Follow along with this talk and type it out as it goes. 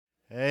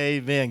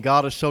Amen.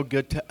 God is so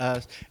good to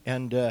us.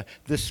 And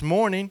this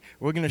morning,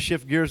 we're going to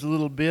shift gears a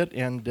little bit.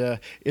 And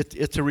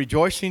it's a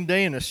rejoicing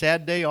day and a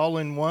sad day all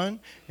in one.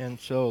 And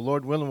so,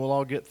 Lord willing, we'll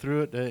all get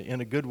through it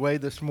in a good way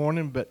this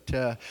morning. But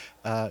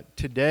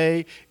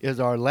today is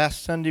our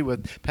last Sunday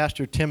with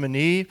Pastor Tim and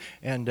Eve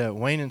and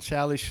Wayne and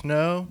Sally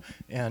Snow.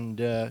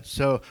 And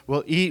so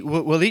we'll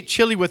eat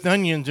chili with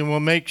onions, and we'll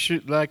make sure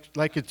like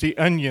it's the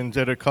onions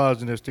that are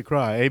causing us to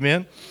cry.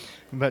 Amen.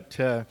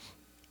 But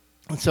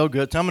it's so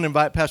good. So I'm going to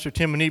invite Pastor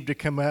Tim and Eve to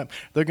come up.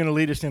 They're going to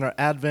lead us in our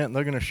Advent, and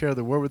they're going to share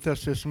the word with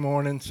us this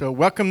morning. So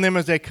welcome them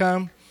as they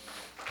come.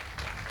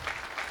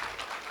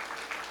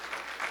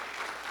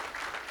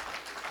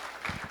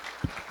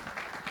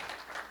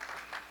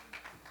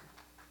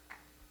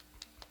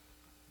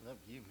 Love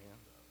you, man.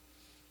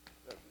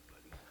 Love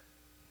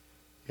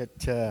you,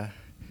 buddy.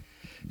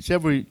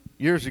 Several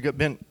years ago,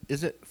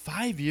 is it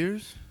 5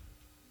 years?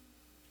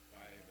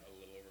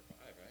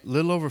 A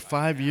little over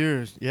 5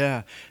 years,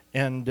 yeah.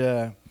 And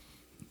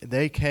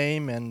they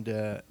came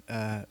and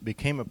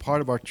became a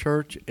part of our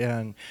church.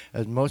 And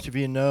as most of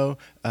you know,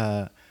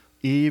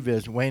 Eve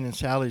is Wayne and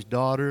Sally's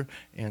daughter.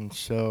 And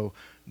so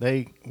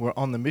they were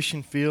on the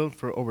mission field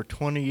for over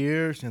 20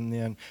 years and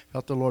then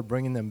felt the Lord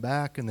bringing them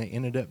back. And they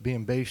ended up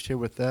being based here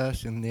with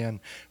us. And then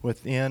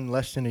within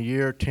less than a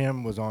year,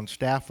 Tim was on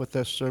staff with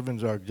us, serving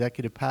as our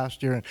executive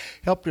pastor, and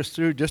helped us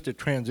through just a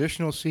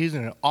transitional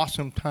season, an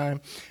awesome time.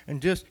 And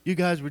just you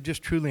guys were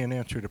just truly an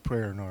answer to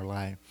prayer in our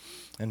life.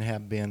 And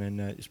have been, and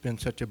it's been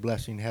such a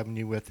blessing having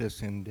you with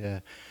us.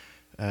 And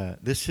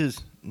this is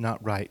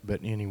not right,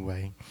 but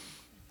anyway,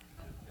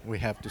 we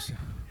have to.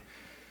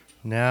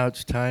 Now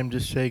it's time to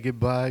say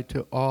goodbye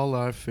to all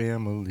our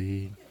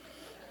family.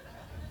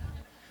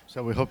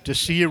 So we hope to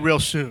see you real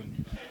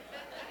soon.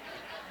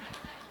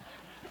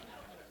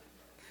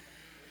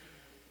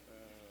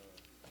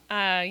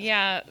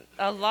 Yeah,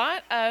 a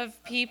lot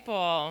of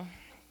people.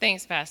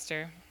 Thanks,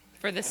 Pastor,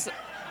 for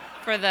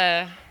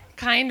the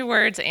kind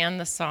words and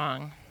the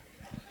song.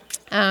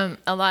 A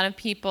lot of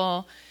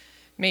people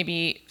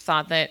maybe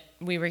thought that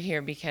we were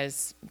here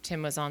because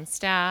Tim was on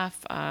staff.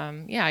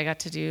 I got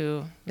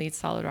to lead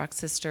Solid Rock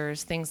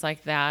Sisters, things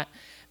like that.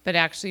 But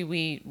actually,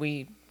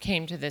 we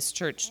came to this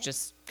church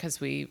just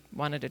because we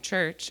wanted a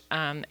church.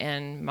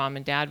 And Mom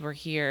and Dad were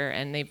here,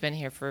 and they've been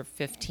here for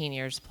 15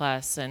 years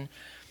plus. And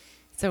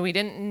so we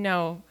didn't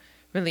know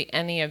really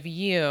any of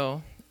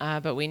you,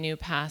 but we knew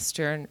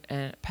Pastor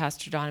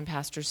Don and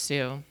Pastor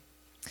Sue.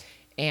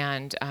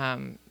 And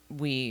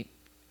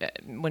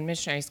when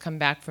missionaries come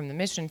back from the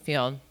mission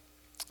field,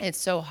 it's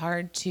so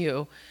hard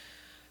to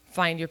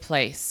find your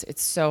place.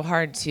 It's so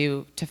hard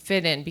to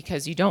fit in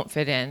because you don't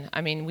fit in.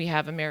 I mean, we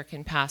have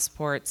American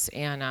passports,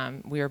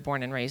 and we were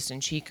born and raised in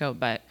Chico,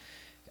 but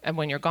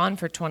when you're gone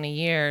for 20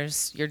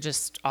 years, you're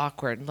just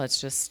awkward. Let's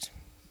just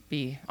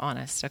be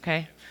honest,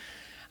 okay?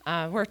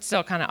 We're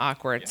still kind of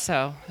awkward,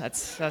 so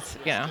that's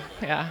yeah.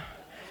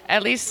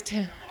 At least,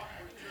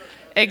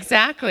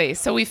 exactly.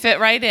 So we fit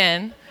right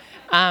in.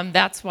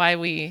 That's why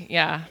we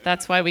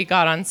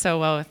got on so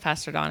well with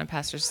Pastor Don and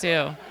Pastor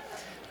Sue,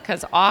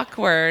 because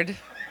awkward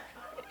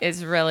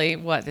is really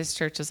what this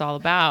church is all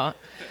about.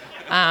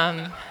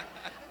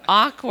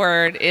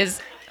 Awkward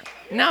is,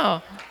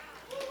 no.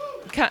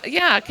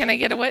 Can I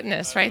get a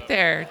witness right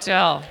there,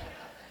 Jill?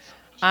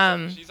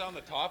 She's on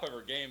the top of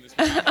her game this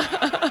morning.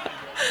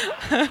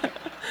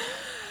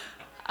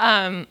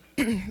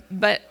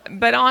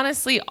 But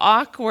honestly,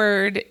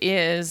 awkward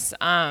is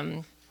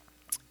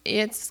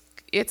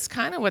it's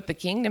kind of what the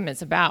kingdom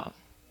is about.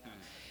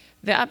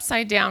 The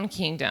upside down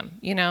kingdom,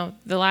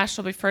 the last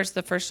shall be first,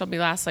 the first shall be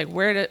last. Like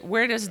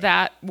where does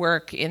that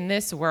work in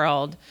this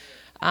world?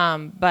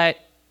 But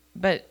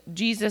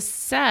Jesus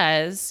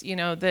says,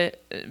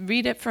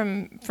 read it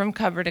from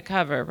cover to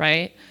cover,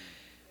 right?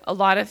 A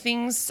lot of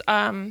things,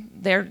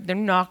 they're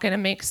not going to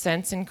make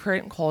sense in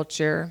current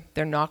culture.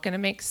 They're not going to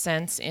make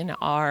sense in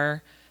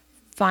our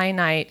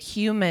finite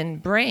human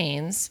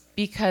brains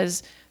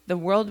because the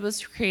world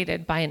was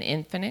created by an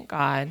infinite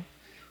God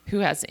who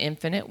has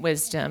infinite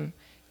wisdom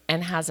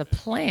and has a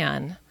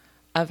plan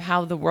of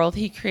how the world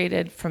he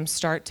created from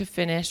start to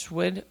finish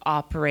would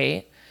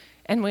operate.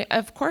 And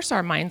of course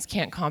our minds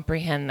can't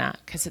comprehend that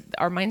because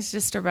our mind's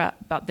just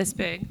about this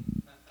big,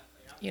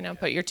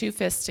 put your two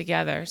fists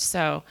together.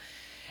 So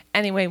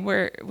anyway,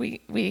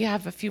 we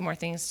have a few more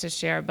things to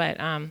share, but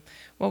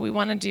what we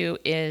want to do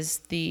is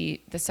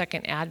the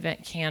second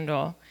Advent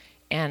candle,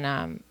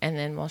 and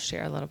then we'll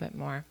share a little bit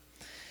more.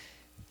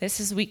 This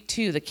is week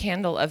 2, the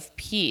candle of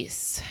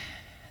peace.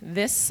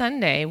 This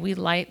Sunday, we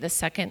light the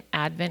second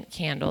Advent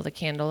candle, the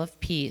candle of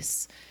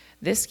peace.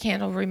 This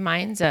candle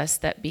reminds us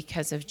that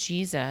because of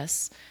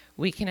Jesus,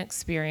 we can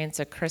experience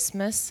a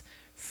Christmas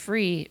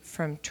free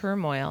from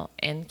turmoil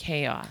and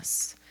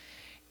chaos.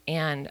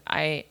 And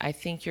I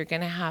think you're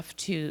going to have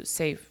to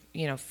say,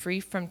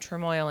 free from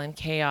turmoil and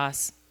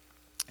chaos.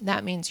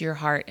 That means your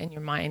heart and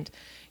your mind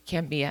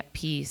can be at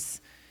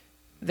peace.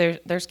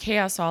 There's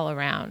chaos all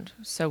around,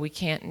 so we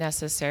can't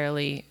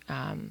necessarily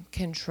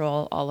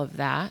control all of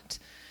that.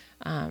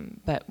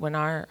 But when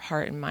our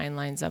heart and mind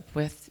lines up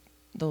with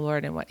the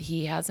Lord and what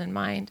he has in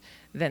mind,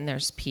 then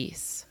there's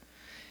peace.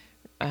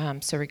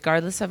 So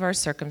regardless of our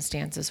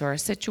circumstances or our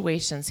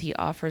situations, he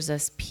offers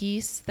us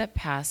peace that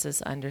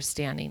passes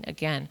understanding.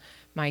 Again,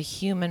 my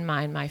human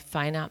mind, my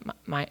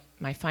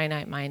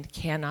finite mind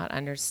cannot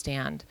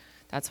understand.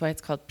 That's why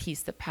it's called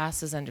peace that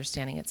passes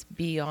understanding. It's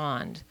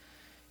beyond,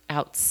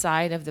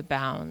 outside of the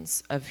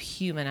bounds of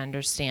human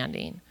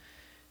understanding.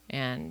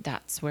 And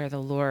that's where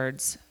the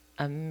Lord's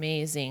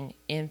amazing,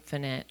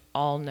 infinite,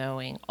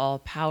 all-knowing,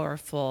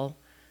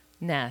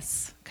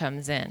 all-powerfulness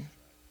comes in.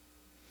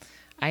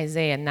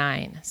 Isaiah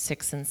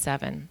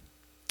 9:6-7.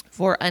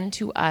 For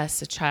unto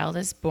us a child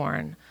is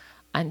born,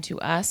 unto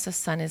us a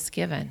son is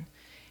given,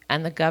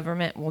 and the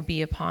government will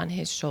be upon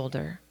his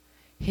shoulder.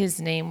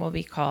 His name will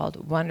be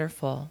called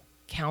Wonderful,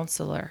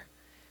 Counselor,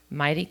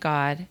 Mighty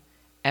God,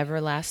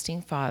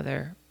 Everlasting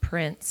Father,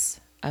 Prince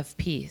of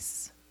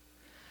Peace.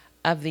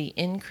 Of the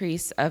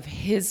increase of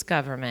his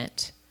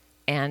government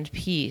and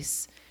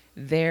peace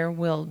there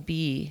will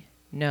be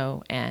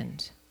no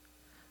end.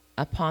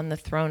 Upon the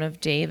throne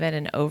of David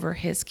and over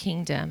his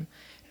kingdom,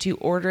 to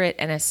order it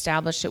and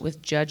establish it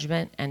with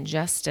judgment and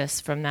justice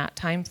from that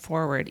time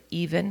forward,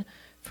 even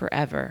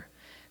forever.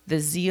 The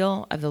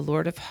zeal of the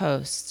Lord of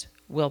hosts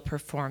will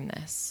perform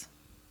this.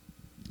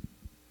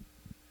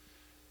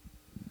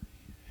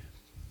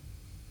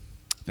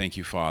 Thank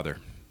you, Father.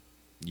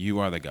 You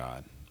are the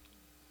God.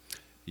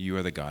 You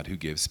are the God who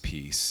gives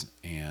peace.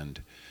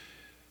 And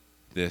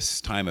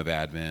this time of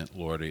Advent,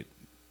 Lord, it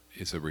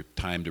is a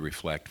time to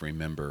reflect,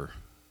 remember,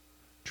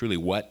 truly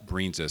what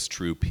brings us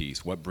true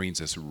peace, what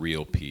brings us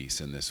real peace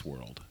in this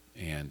world.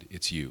 And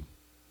it's you.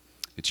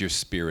 It's your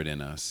Spirit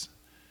in us.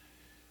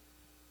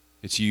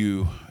 It's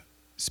you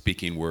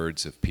speaking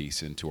words of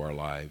peace into our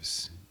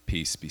lives.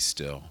 Peace, be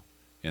still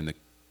in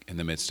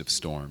the midst of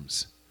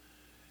storms.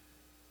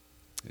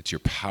 It's your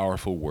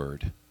powerful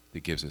word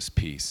that gives us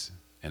peace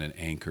and an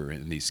anchor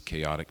in these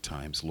chaotic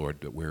times,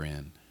 Lord, that we're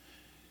in.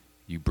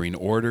 You bring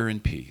order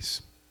and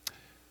peace.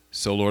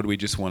 So, Lord, we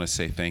just want to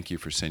say thank you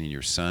for sending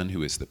your Son,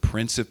 who is the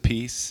Prince of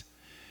Peace.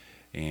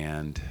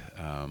 And,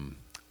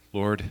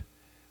 Lord,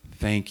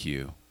 thank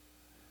you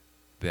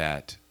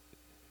that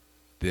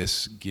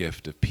this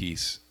gift of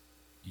peace,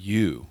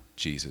 you,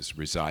 Jesus,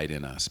 reside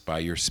in us by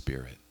your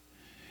Spirit.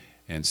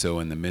 And so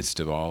in the midst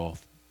of all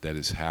that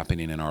is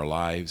happening in our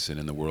lives and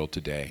in the world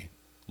today,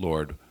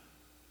 Lord,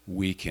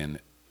 we can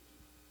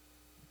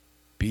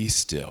be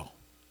still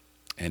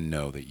and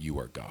know that you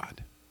are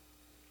God.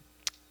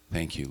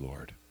 Thank you,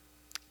 Lord.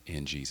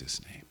 In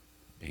Jesus' name,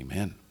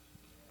 amen.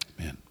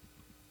 Amen.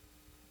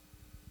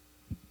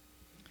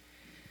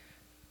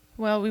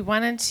 Well, we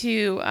wanted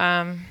to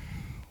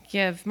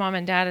give Mom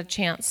and Dad a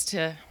chance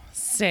to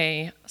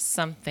say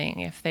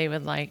something if they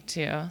would like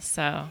to.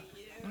 So.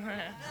 Oh my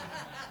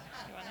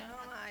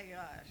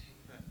gosh.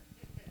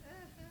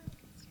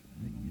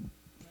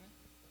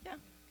 Yeah.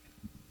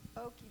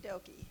 Okie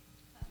dokie.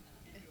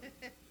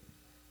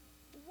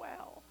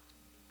 Well,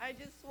 I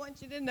just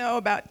want you to know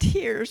about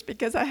tears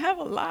because I have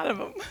a lot of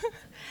them.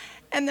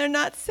 And they're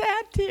not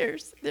sad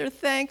tears. They're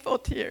thankful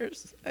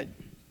tears.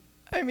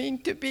 I mean,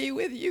 to be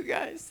with you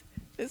guys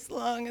this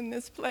long in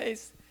this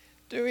place,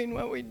 doing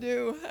what we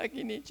do,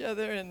 hugging each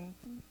other and,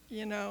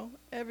 you know,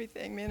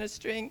 everything,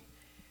 ministering.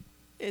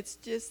 It's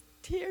just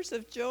tears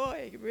of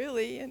joy,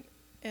 really.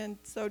 And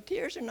so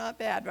tears are not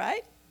bad,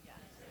 right? Yes.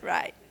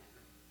 Right.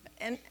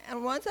 And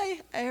once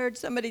I heard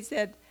somebody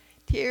said,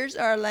 tears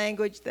are a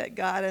language that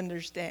God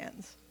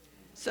understands.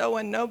 So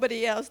when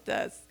nobody else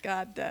does,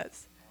 God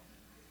does.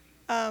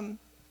 I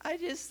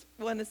just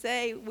want to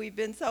say we've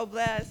been so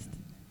blessed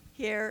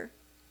here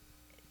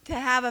to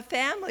have a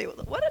family.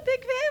 What a big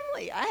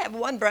family. I have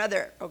one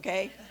brother,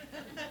 okay?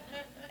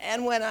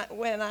 And when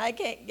I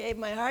gave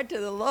my heart to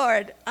the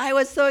Lord, I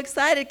was so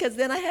excited because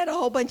then I had a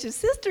whole bunch of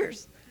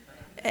sisters.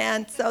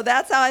 And so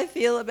that's how I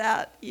feel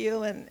about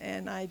you.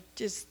 And I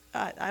just,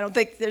 I don't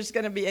think there's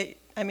going to be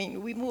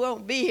we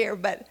won't be here,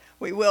 but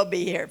we will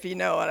be here, if you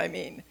know what I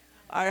mean.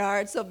 Our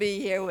hearts will be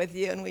here with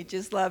you, and we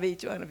just love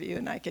each one of you.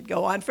 And I could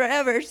go on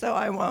forever, so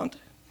I won't.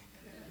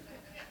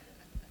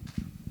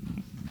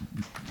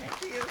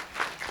 Thank you. 1,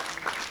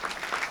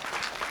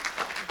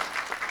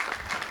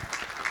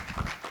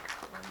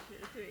 2,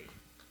 3.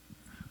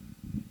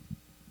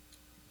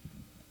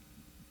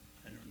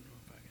 I don't know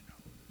if I can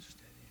hold it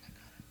steady or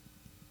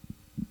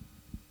not.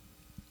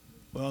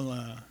 Well,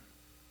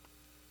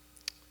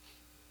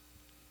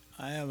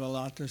 I have a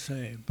lot to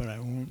say, but I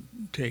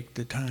won't take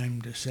the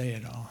time to say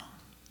it all.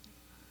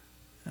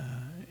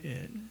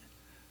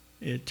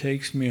 It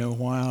takes me a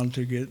while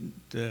to get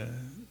the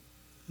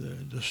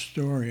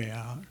story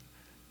out,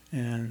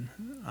 and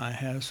I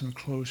have some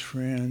close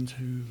friends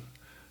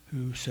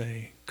who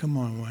say, "Come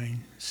on,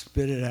 Wayne,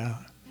 spit it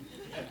out."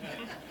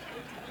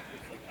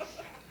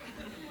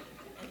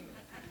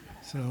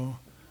 So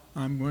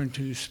I'm going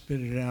to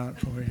spit it out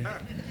for you.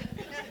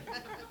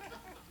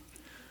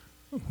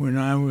 When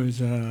I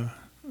was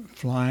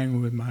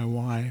flying with my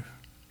wife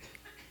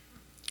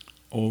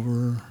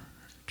over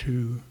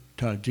to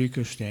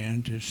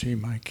Tajikistan to see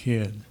my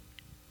kid.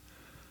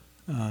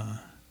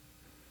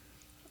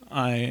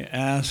 I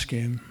asked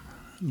him,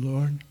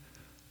 Lord,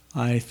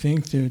 I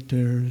think that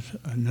there's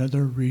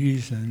another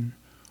reason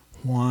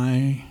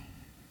why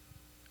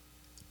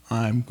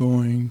I'm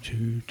going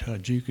to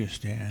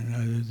Tajikistan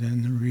other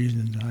than the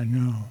reasons I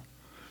know,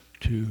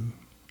 to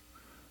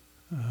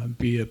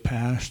be a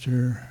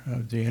pastor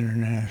of the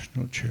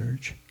International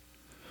Church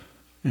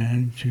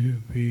and to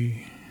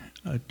be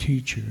a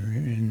teacher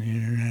in the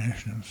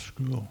international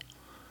school.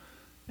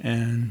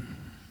 And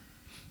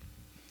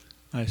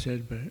I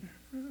said, but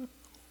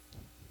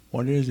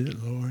what is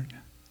it, Lord?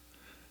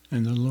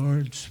 And the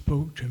Lord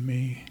spoke to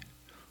me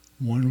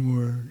one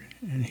word,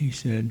 and he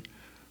said,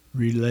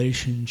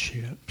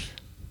 relationships.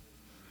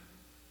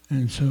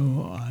 And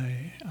so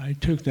I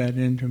took that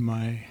into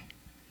my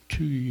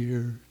 2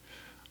 years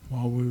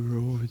while we were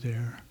over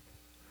there.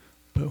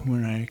 But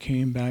when I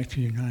came back to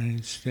the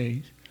United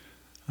States,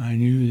 I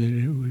knew that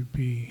it would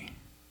be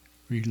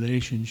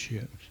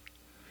relationships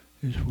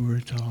is where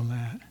it's all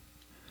at.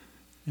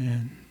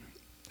 And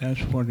that's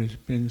what has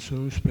been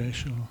so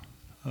special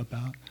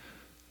about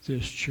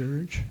this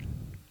church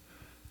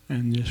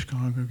and this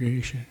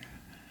congregation.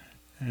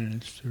 And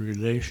it's the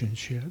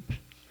relationships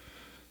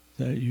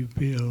that you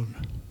build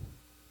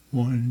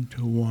one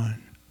to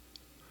one.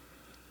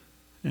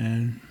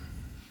 And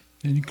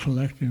then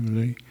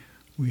collectively,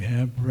 we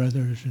have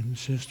brothers and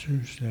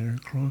sisters that are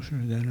closer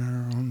than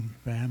our own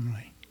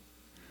family.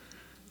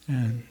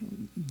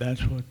 And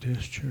that's what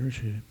this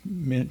church has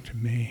meant to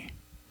me.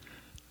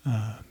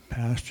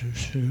 Pastor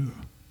Sue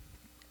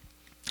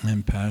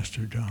and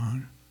Pastor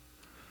Don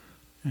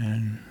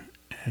and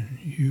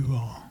you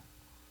all.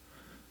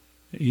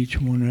 Each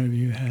one of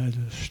you has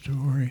a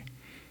story.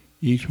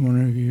 Each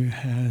one of you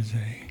has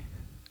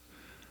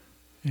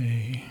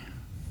a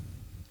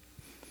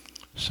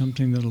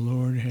something the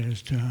Lord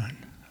has done,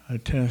 a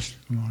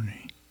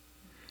testimony.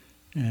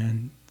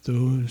 And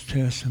those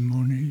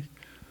testimonies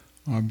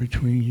are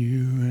between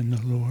you and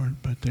the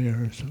Lord, but they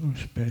are so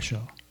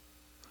special.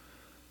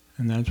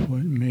 And that's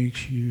what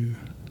makes you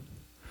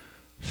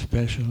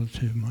special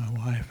to my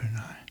wife and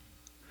I.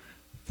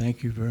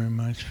 Thank you very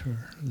much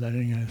for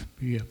letting us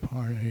be a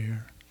part of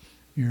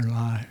your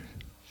lives.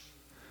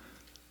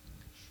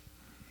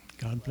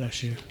 God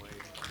bless you.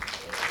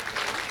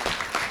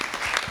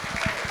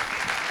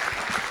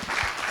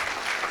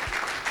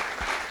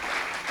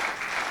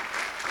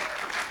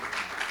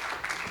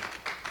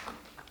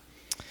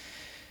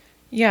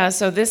 Yeah,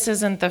 so this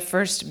isn't the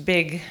first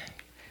big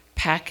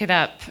pack it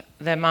up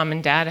that Mom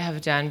and Dad have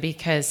done,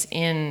 because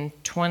in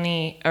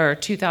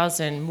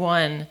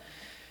 2001,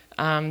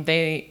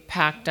 they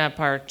packed up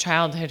our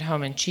childhood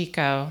home in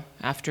Chico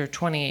after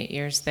 28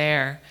 years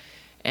there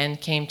and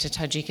came to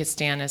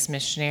Tajikistan as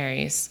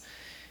missionaries.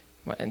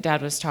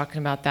 Dad was talking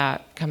about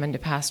that, coming to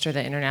pastor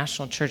the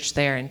international church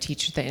there and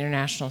teach at the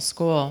international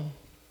school,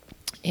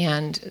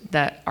 and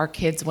that our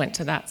kids went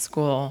to that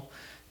school.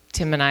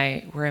 Tim and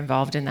I were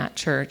involved in that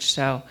church,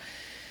 so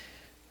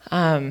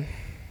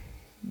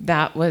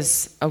that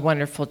was a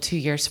wonderful 2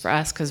 years for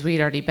us because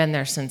we'd already been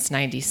there since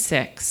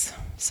 '96.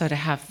 So to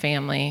have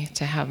family,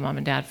 to have Mom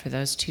and Dad for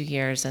those 2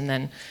 years, and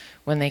then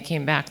when they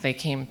came back, they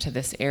came to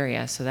this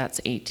area, so that's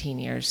 18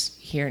 years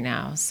here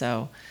now.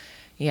 So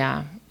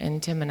yeah,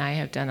 and Tim and I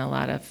have done a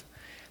lot of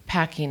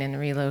packing and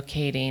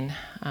relocating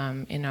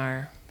in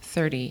our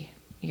 30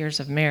 years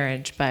of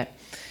marriage, but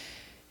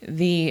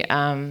the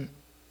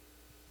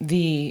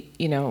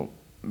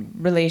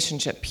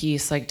relationship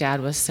piece, like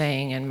Dad was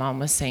saying and Mom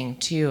was saying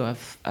too,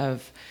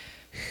 of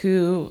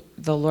who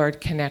the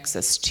Lord connects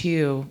us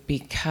to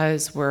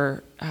because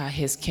we're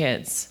His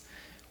kids.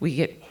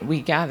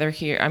 We gather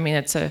here. I mean,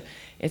 it's a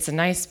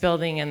nice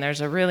building, and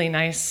there's a really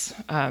nice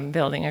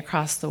building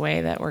across the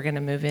way that we're going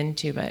to move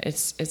into, but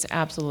it's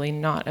absolutely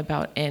not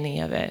about any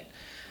of it,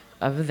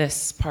 of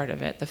this part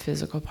of it, the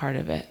physical part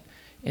of it.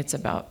 It's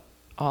about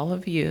all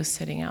of you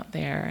sitting out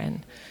there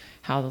and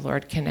how the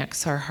Lord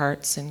connects our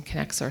hearts and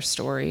connects our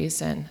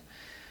stories, and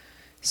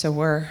so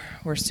we're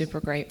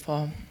super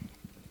grateful.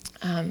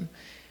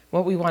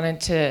 What we wanted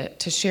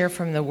to share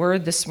from the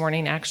Word this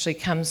morning actually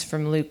comes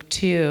from Luke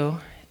 2,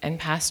 and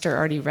Pastor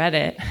already read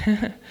it.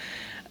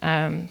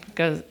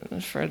 Goes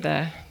for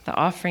the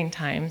offering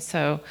time,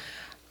 so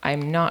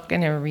I'm not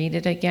going to read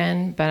it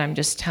again, but I'm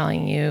just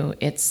telling you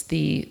it's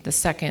the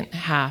second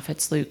half.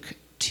 It's Luke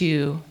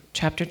 2,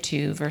 chapter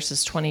 2,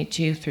 verses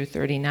 22 through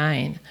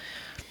 39.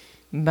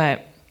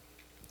 But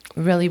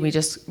really, we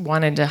just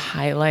wanted to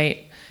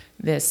highlight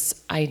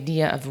this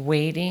idea of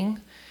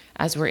waiting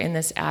as we're in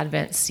this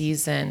Advent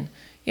season.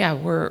 Yeah,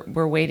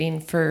 we're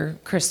waiting for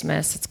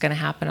Christmas. It's going to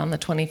happen on the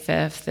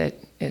 25th.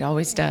 It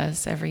always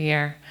does every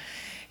year.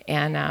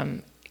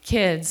 And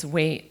kids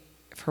wait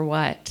for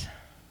what?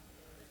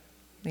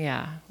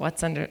 Yeah,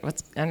 what's under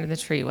the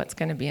tree? What's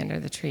going to be under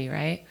the tree,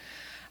 right?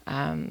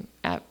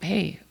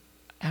 Hey,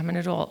 I'm an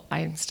adult.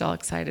 I'm still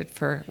excited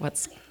for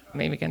what's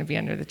maybe going to be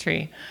under the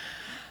tree.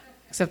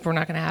 Except we're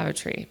not going to have a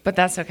tree, but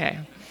that's okay.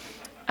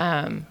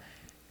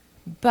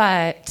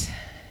 But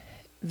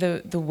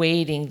the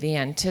waiting, the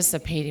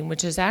anticipating,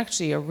 which is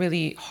actually a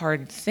really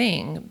hard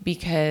thing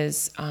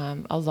because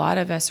a lot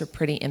of us are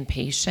pretty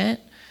impatient.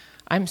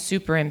 I'm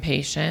super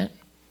impatient.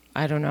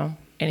 I don't know.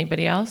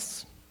 Anybody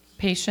else?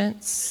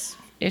 Patience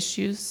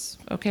issues?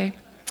 Okay.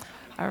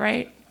 All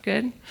right.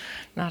 Good.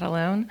 Not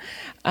alone.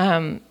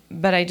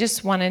 But I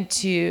just wanted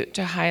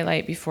to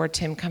highlight before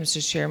Tim comes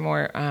to share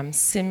more,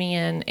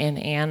 Simeon and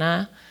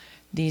Anna,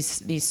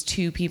 these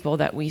two people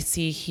that we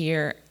see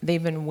here,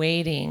 they've been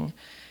waiting.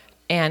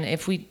 And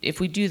if we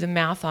do the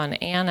math on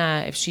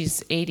Anna, if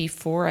she's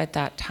 84 at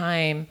that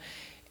time,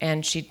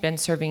 and she'd been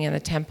serving in the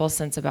temple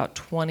since about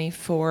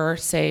 24,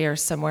 say, or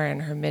somewhere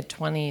in her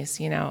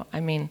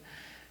mid-20s,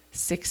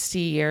 60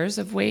 years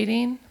of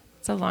waiting,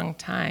 it's a long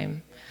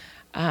time.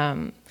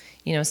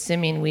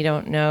 Simeon, we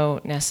don't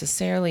know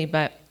necessarily,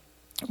 but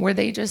were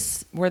they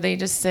just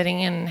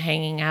sitting and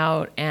hanging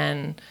out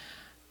and,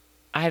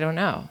 I don't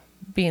know,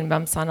 being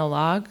bumps on a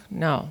log?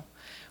 No.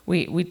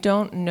 We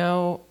don't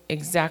know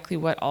exactly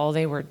what all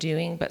they were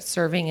doing, but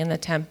serving in the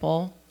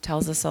temple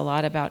tells us a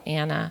lot about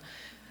Anna.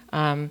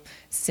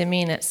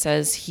 Simeon, it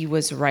says he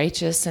was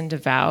righteous and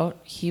devout.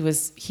 He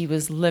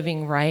was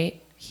living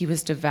right. He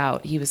was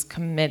devout. He was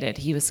committed.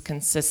 He was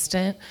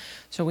consistent.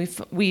 So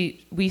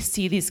we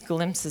see these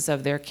glimpses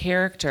of their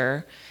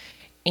character,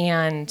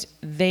 and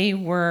they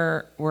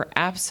were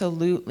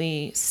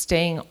absolutely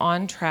staying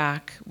on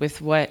track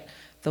with what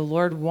the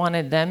Lord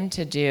wanted them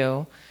to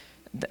do.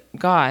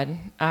 God,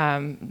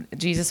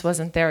 Jesus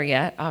wasn't there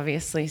yet,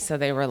 obviously, so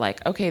they were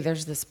like, okay,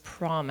 there's this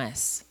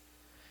promise.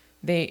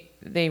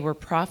 They were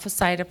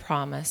prophesied a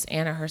promise.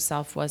 Anna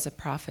herself was a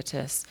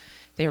prophetess.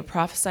 They were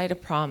prophesied a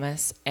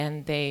promise,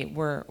 and they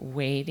were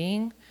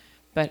waiting,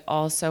 but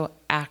also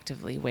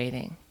actively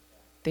waiting.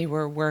 They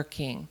were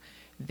working.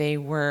 They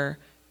were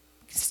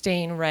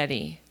staying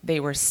ready. They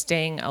were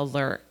staying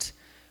alert,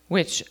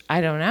 which, I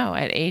don't know,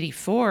 at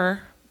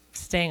 84,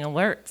 staying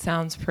alert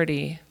sounds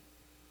pretty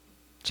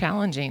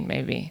challenging,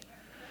 maybe.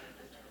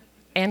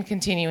 And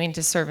continuing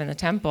to serve in the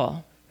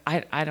temple.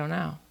 I don't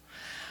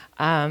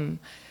know.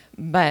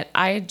 But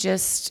I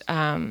just,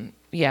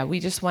 we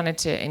just wanted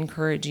to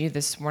encourage you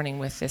this morning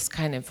with this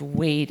kind of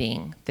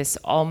waiting, this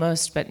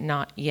almost but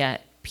not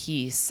yet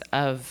piece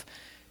of,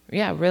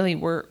 really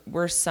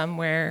we're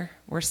somewhere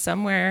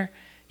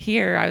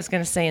here. I was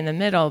going to say in the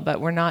middle,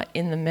 but we're not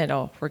in the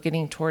middle. We're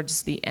getting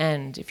towards the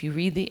end. If you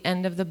read the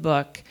end of the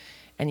book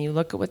and you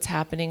look at what's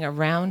happening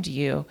around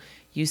you,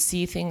 you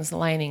see things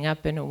lining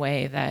up in a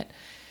way that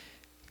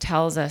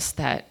tells us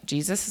that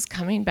Jesus is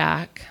coming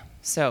back.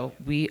 So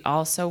we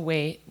also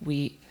wait,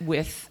 we,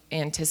 with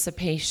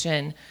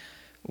anticipation,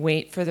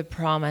 wait for the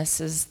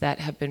promises that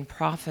have been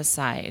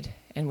prophesied,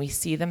 and we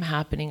see them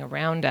happening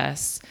around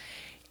us.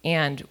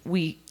 And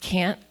we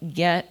can't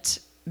get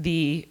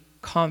the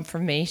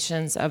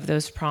confirmations of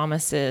those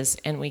promises,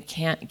 and we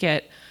can't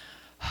get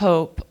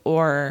hope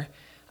or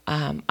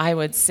I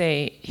would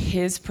say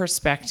his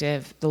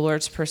perspective, the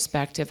Lord's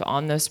perspective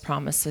on those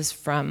promises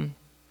from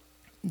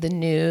the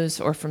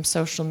news or from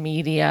social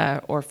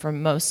media or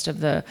from most of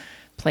the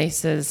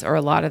places or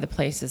a lot of the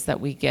places that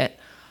we get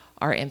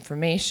our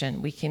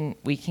information. We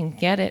can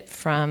get it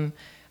from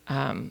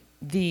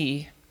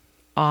the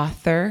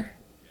author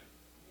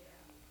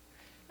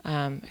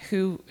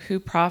who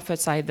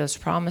prophesied those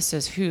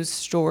promises, whose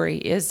story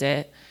is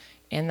it,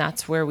 and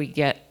that's where we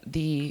get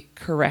the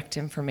correct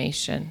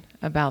information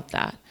about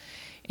that.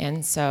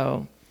 And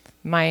so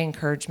my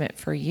encouragement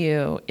for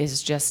you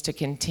is just to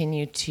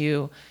continue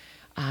to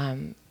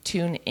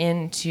tune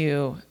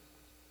into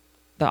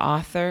the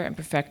author and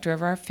perfecter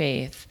of our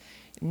faith,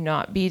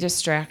 not be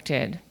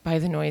distracted by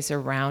the noise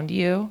around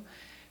you,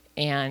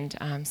 and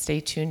stay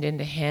tuned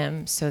into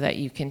him so that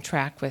you can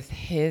track with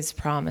his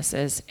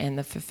promises and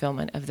the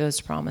fulfillment of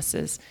those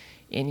promises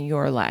in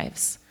your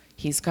lives.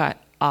 He's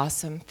got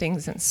awesome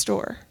things in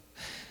store.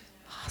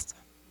 Awesome.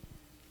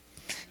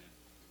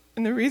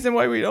 And the reason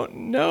why we don't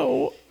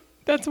know,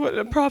 that's what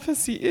a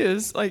prophecy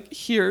is, like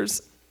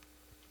here's,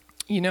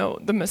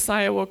 the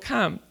Messiah will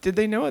come. Did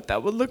they know what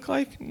that would look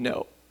like?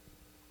 No.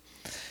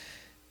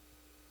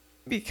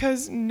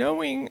 Because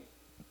knowing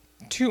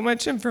too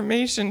much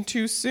information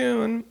too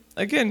soon,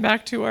 again,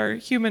 back to our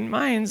human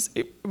minds,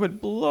 it would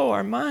blow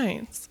our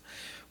minds.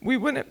 We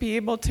wouldn't be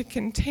able to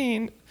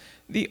contain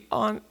the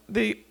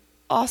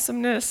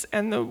awesomeness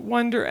and the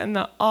wonder and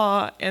the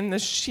awe and the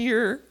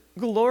sheer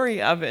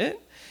glory of it.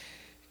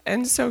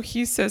 And so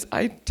he says,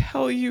 I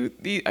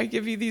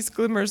give you these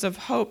glimmers of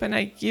hope, and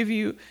I give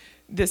you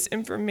this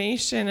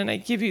information, and I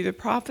give you the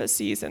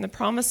prophecies and the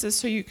promises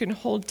so you can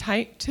hold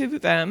tight to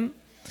them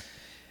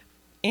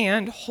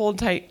and hold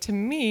tight to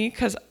me,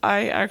 because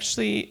I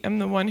actually am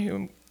the one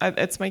who,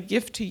 it's my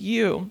gift to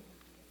you,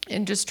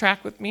 and just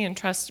track with me and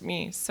trust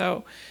me.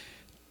 So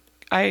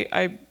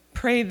I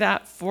pray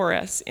that for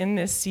us in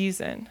this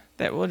season,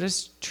 that we'll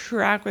just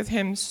track with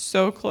him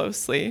so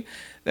closely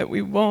that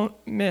we won't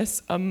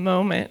miss a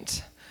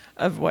moment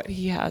of what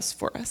he has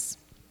for us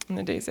in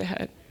the days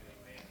ahead.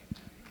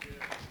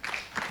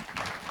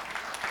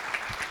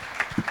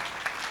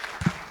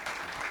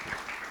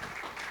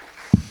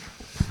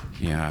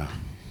 Yeah,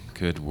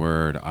 good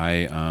word.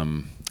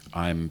 I'm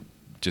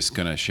just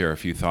going to share a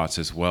few thoughts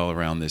as well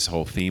around this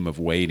whole theme of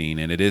waiting,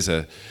 and it is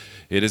a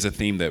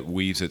theme that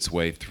weaves its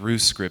way through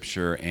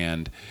Scripture.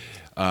 And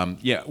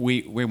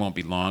we won't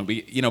be long, but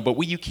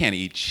you can't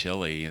eat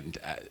chili and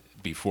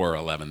before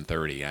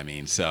 11:30.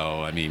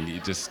 You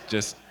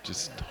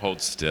just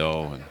hold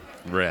still and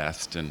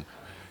rest, and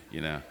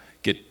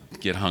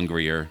get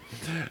hungrier.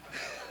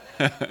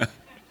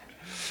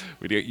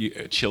 We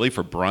do chili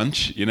for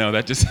brunch?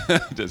 That just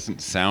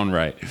doesn't sound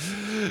right.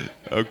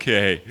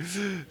 Okay,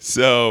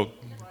 so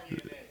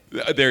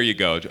there you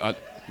go.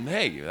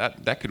 Hey,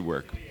 that could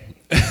work.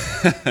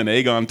 An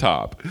egg on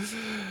top.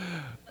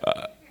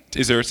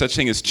 Is there such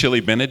thing as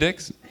chili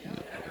Benedicts?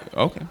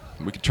 Okay,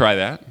 we could try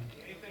that.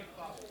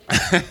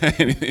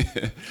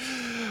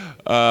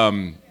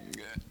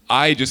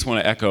 I just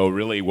want to echo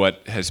really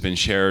what has been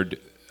shared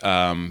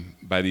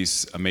by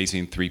these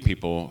amazing three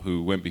people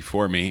who went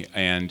before me,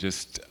 and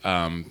just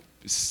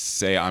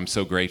say I'm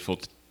so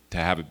grateful to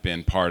have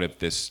been part of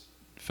this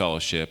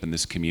fellowship and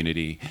this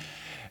community,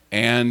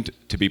 and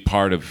to be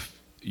part of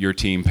your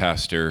team,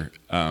 Pastor.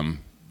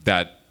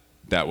 That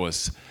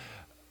was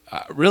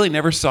really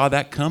never saw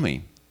that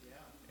coming,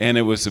 and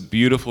it was a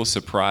beautiful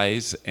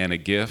surprise and a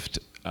gift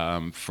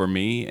for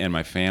me and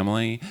my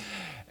family.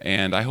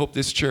 And I hope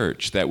this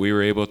church, that we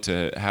were able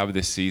to have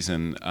this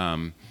season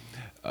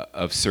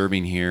of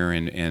serving here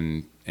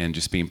and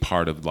just being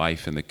part of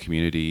life in the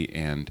community,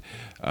 and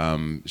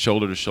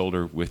shoulder to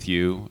shoulder with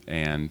you,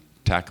 and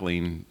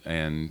tackling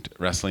and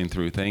wrestling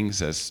through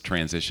things as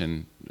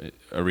transition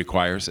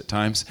requires at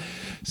times.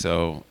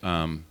 So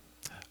I'm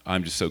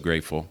just so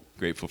grateful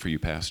for you,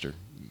 Pastor.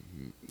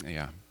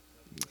 Yeah,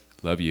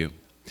 love you.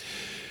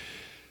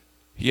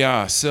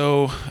 Yeah,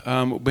 so,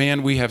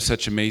 man, we have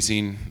such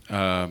amazing,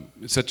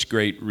 such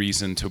great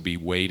reason to be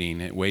waiting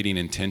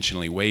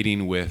intentionally,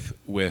 waiting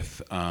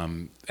with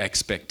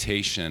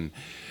expectation.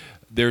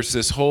 There's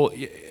this whole,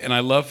 and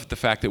I love the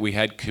fact that we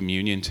had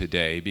communion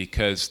today,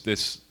 because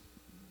this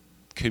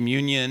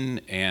communion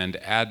and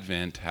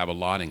Advent have a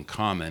lot in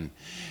common.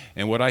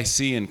 And what I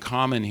see in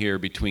common here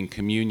between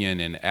communion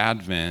and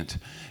Advent,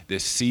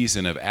 this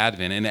season of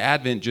Advent, and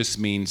Advent just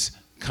means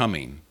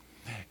coming.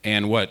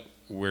 And what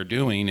we're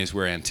doing is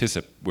we're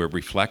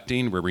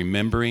reflecting, we're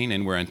remembering,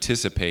 and we're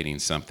anticipating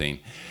something.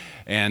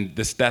 And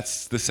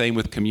that's the same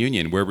with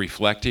communion. We're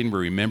reflecting, we're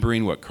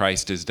remembering what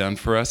Christ has done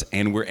for us,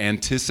 and we're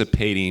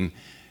anticipating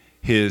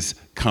his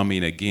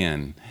coming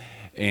again.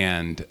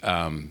 And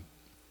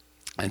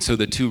so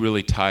the two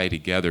really tie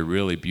together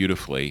really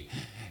beautifully.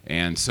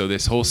 And so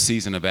this whole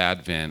season of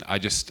Advent,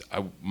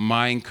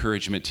 my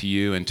encouragement to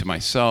you and to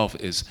myself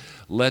is,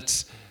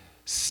 let's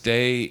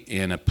stay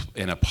in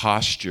a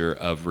posture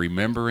of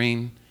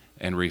remembering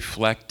and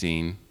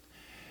reflecting.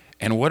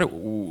 And what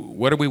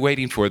are we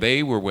waiting for?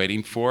 They were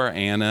waiting for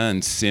Anna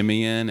and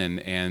Simeon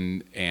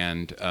and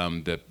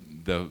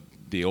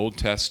the Old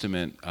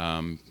Testament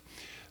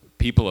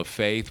people of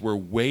faith were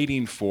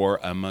waiting for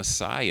a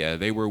Messiah.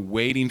 They were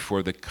waiting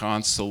for the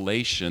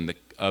consolation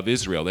of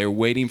Israel. They were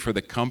waiting for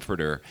the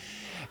Comforter,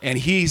 and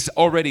he's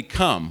already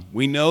come.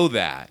 We know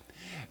that,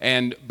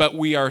 but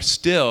we are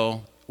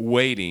still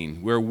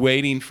waiting. We're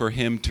waiting for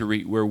him to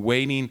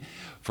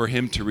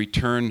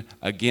return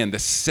again, the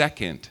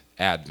second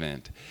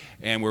Advent,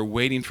 and we're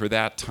waiting for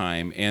that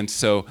time. And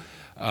so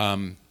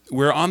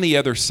we're on the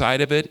other side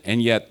of it,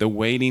 and yet the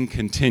waiting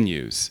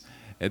continues.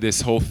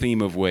 This whole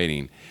theme of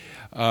waiting,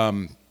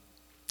 and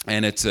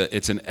it's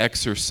an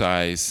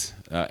exercise.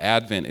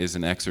 Advent is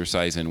an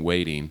exercise in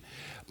waiting,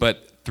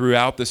 but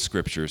throughout the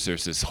Scriptures,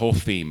 there's this whole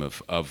theme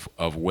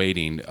of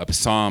waiting.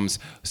 Psalms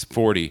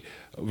 40.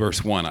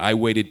 Verse 1, I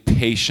waited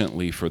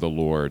patiently for the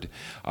Lord.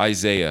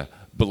 Isaiah,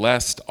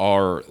 blessed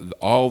are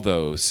all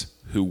those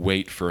who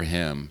wait for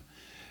him.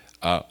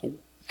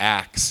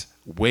 Acts,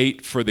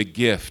 wait for the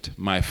gift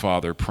my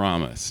Father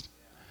promised.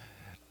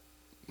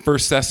 1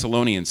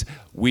 Thessalonians,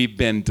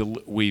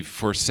 we've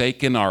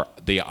forsaken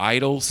the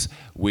idols.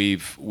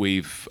 We've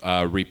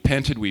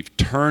repented. We've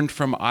turned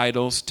from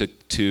idols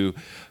to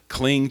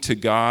cling to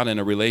God in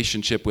a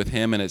relationship with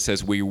him. And it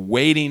says we're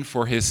waiting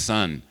for his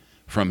Son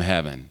from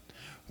heaven.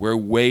 We're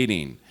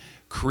waiting.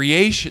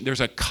 Creation,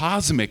 there's a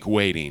cosmic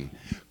waiting.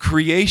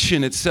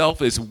 Creation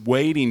itself is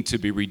waiting to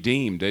be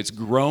redeemed. It's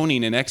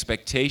groaning in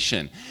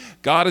expectation.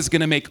 God is going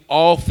to make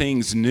all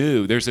things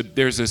new. There's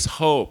this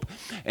hope.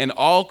 And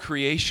all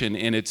creation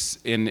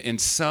in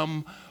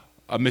some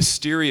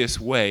mysterious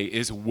way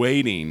is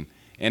waiting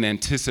and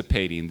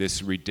anticipating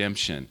this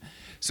redemption.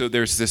 So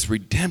there's this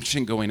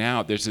redemption going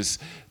out. There's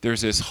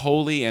this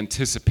holy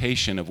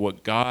anticipation of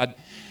what God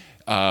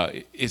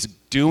is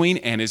doing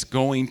and is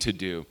going to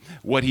do.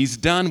 What he's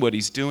done, what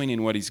he's doing,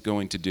 and what he's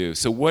going to do.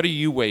 So what are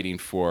you waiting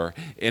for?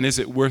 And is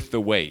it worth the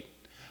wait?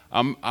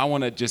 I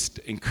want to just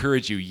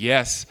encourage you,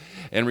 yes,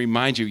 and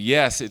remind you,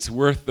 yes, it's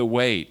worth the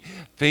wait.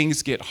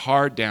 Things get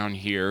hard down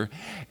here,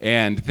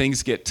 and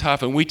things get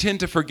tough. And we tend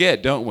to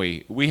forget, don't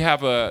we? We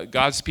have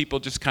God's people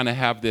just kind of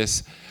have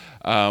this,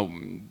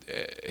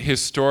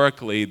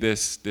 historically,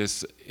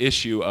 this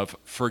issue of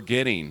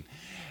forgetting.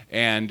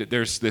 And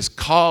there's this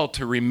call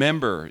to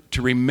remember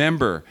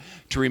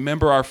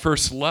our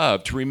first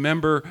love, to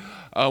remember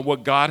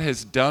what God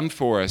has done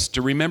for us,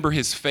 to remember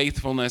his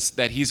faithfulness,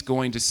 that he's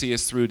going to see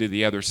us through to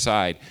the other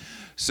side.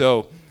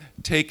 So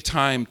take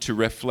time to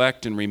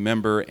reflect and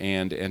remember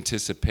and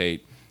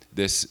anticipate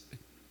this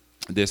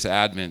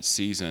Advent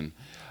season.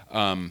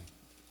 And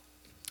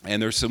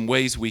there's some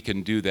ways we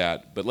can do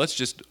that. But I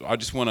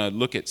just want to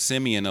look at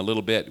Simeon a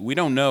little bit. We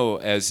don't know,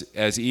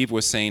 as Eve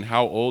was saying,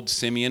 how old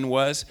Simeon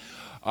was.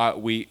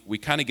 We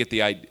kind of get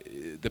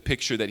the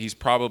picture that he's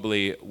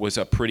probably was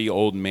a pretty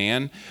old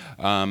man,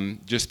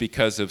 just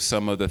because of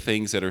some of the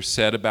things that are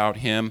said about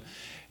him.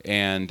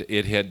 And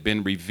it had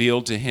been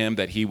revealed to him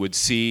that he would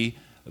see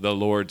the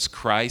Lord's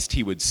Christ.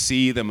 He would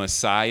see the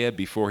Messiah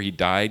before he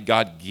died.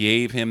 God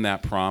gave him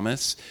that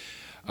promise.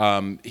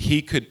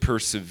 He could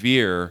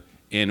persevere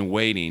in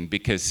waiting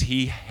because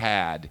he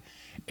had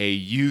a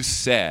 "you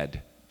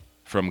said"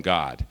 from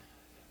God.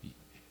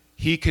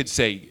 He could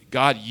say,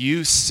 God,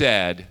 you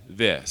said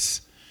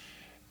this.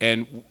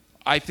 And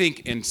I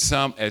think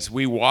as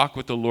we walk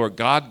with the Lord,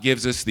 God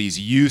gives us these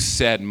 "you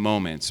said"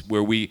 moments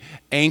where we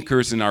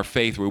anchors in our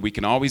faith, where we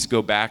can always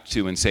go back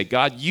to and say,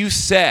 God, you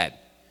said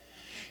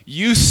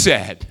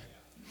that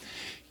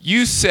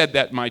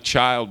my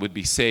child would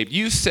be saved.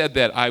 You said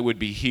that I would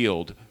be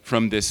healed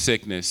from this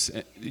sickness.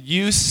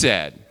 You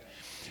said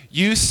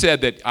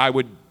that I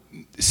would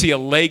see a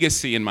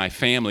legacy in my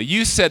family.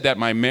 You said that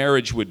my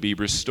marriage would be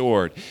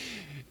restored.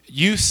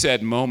 You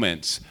said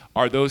moments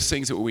are those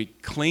things that we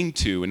cling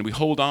to and we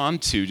hold on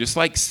to. Just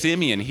like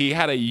Simeon, he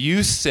had a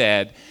 "you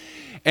said,"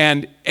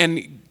 and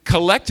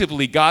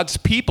collectively God's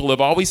people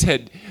have always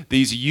had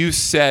these "you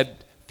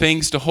said"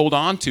 things to hold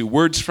on to,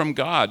 words from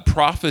God,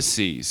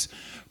 prophecies.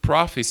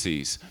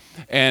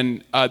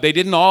 And they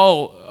didn't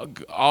all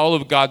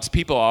of God's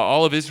people,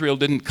 all of Israel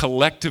didn't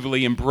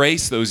collectively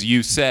embrace those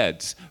 "you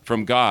saids"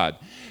 from God.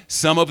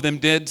 Some of them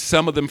did,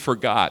 some of them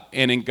forgot.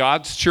 And in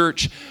God's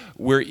church,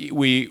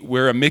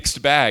 we're a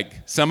mixed bag.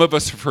 Some of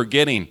us are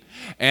forgetting,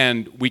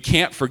 and we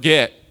can't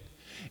forget.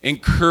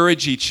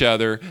 Encourage each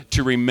other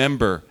to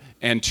remember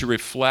and to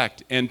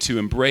reflect and to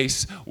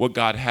embrace what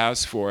God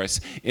has for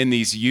us in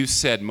these "you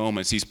said"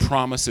 moments, these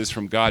promises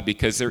from God,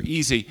 because they're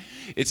easy.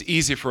 It's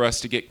easy for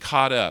us to get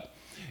caught up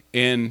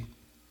in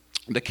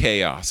the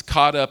chaos,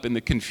 caught up in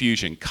the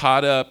confusion,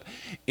 caught up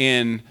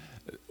in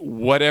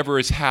whatever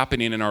is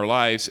happening in our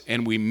lives,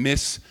 and we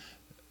miss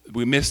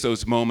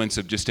those moments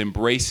of just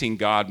embracing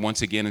God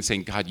once again and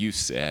saying, God, you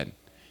said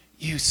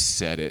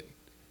it.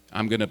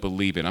 I'm going to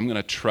believe it. I'm going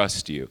to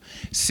trust you.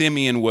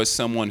 Simeon was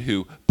someone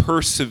who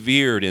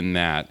persevered in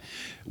that,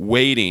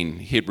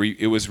 waiting.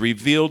 It was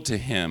revealed to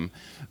him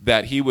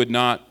that he would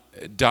not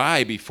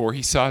die before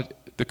he saw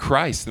the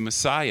Christ, the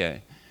Messiah.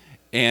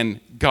 And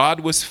God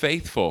was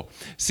faithful.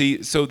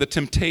 See, so the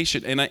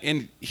temptation,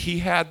 and he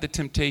had the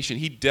temptation.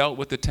 He dealt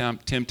with the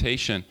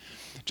temptation,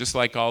 just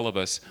like all of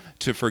us,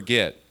 to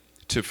forget.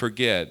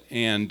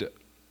 And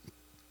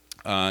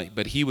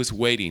but he was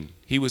waiting.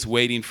 He was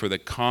waiting for the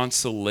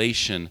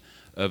consolation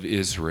of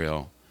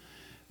Israel,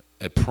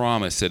 a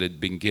promise that had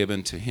been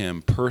given to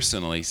him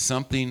personally,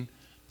 something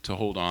to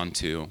hold on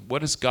to.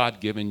 What has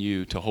God given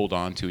you to hold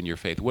on to in your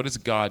faith? What has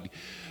God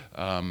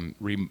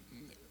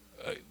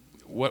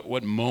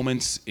what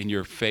moments in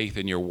your faith,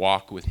 in your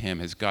walk with him,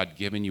 has God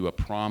given you a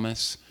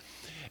promise?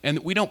 And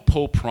we don't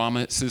pull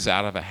promises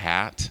out of a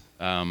hat.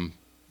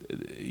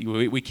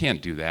 We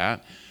can't do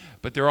that.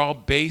 But they're all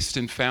based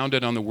and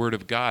founded on the Word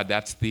of God.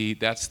 That's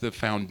the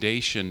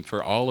foundation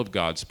for all of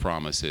God's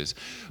promises.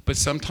 But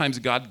sometimes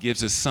God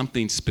gives us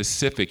something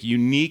specific,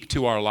 unique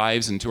to our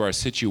lives and to our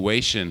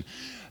situation,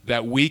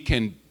 that we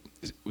can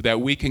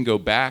go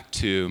back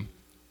to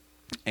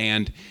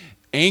and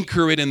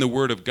anchor it in the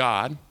Word of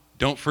God.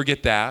 Don't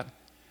forget that.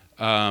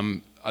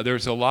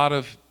 There's a lot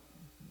of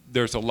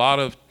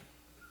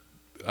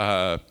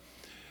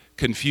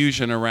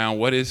confusion around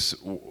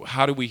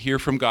how do we hear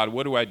from God?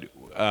 What do I do?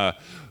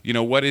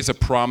 What is a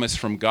promise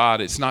from God?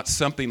 It's not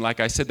something, like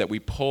I said, that we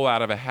pull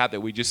out of a hat,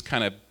 that we just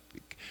kind of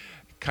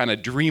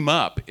dream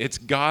up. It's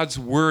God's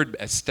word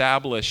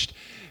established,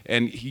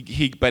 and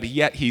but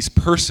yet he's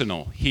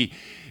personal.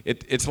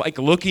 It's like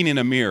looking in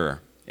a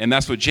mirror, and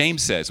that's what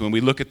James says. When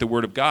we look at the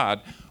Word of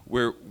God,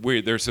 where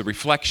there's a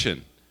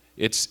reflection.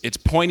 It's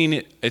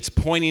pointing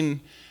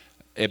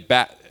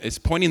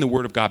the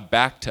Word of God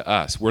back to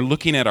us. We're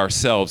looking at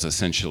ourselves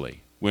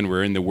essentially when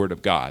we're in the Word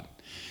of God.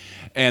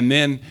 And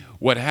then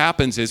what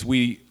happens is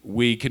we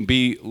can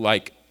be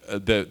like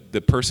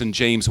the person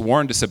James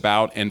warned us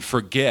about and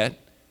forget,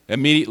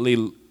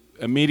 immediately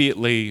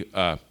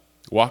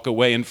walk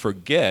away and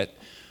forget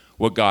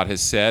what God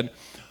has said,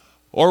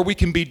 or we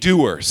can be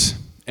doers.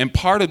 And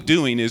part of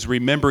doing is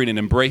remembering and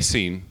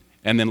embracing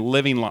and then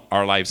living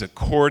our lives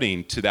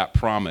according to that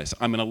promise.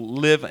 I'm going to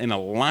live in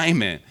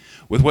alignment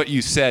with what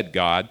you said,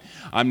 God.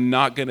 I'm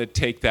not going to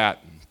take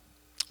that.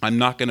 I'm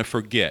not going to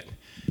forget.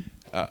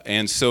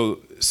 And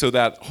so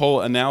that whole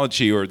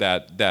analogy, or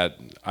that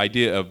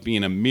idea of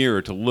being a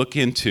mirror to look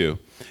into,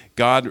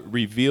 God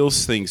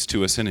reveals things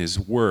to us in His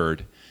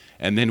Word,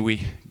 and then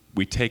we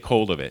we take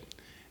hold of it.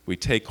 We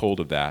take hold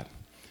of that.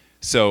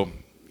 So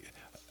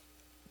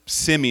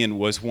Simeon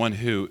was one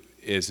who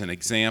is an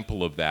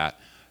example of that.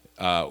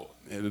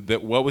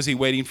 What was he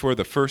waiting for?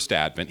 The first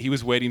advent. He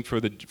was waiting for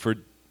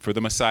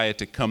the Messiah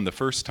to come the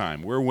first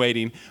time. We're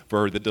waiting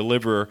for the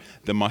deliverer,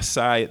 the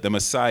Messiah,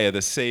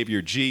 the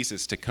Savior,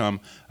 Jesus, to come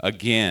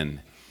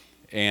again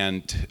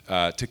and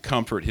to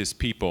comfort his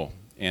people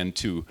and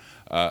to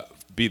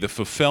be the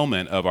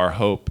fulfillment of our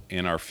hope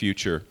and our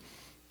future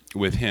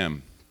with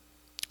him.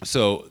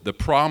 So the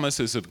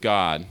promises of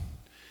God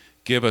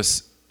give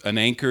us an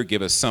anchor,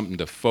 give us something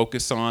to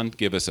focus on,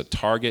 give us a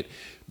target.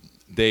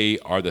 They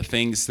are the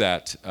things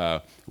that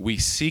we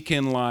seek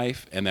in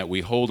life and that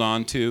we hold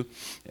on to.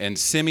 And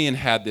Simeon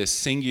had this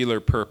singular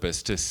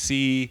purpose, to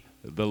see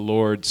the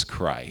Lord's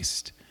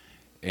Christ.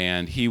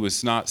 And he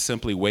was not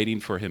simply waiting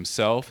for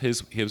himself.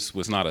 His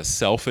was not a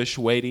selfish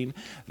waiting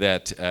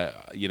that,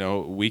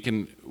 we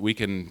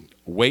can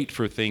wait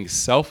for things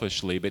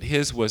selfishly, but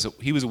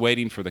he was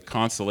waiting for the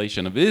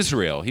consolation of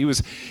Israel. He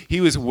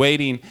was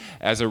waiting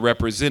as a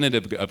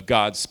representative of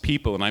God's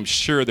people, and I'm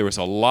sure there was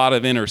a lot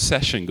of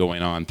intercession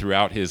going on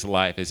throughout his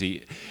life as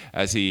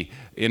he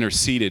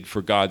interceded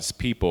for God's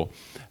people.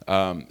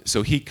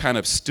 So he kind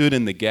of stood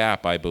in the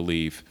gap, I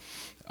believe,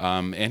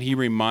 and he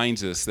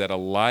reminds us that a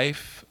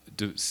life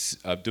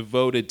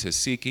devoted to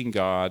seeking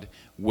God,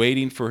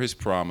 waiting for his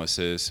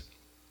promises,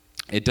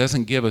 it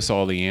doesn't give us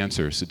all the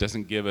answers. It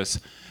doesn't give us,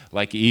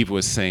 like Eve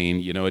was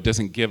saying, it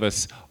doesn't give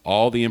us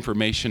all the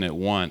information at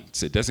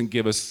once. It doesn't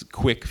give us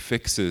quick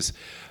fixes.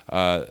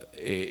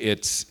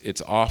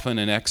 It's often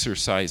an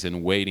exercise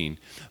in waiting.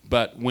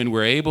 But when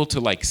we're able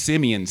to, like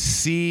Simeon,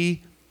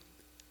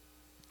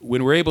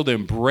 when we're able to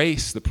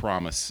embrace the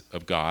promise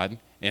of God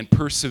and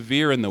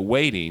persevere in the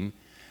waiting,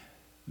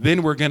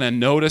 then we're going to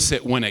notice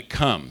it when it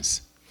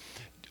comes.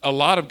 A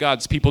lot of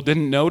God's people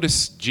didn't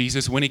notice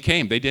Jesus when he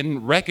came. They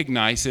didn't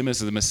recognize him as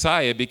the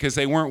Messiah because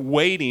they weren't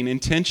waiting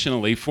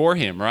intentionally for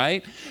him,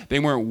 right? They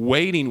weren't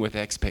waiting with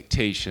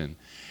expectation.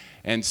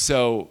 And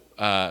so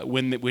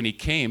when he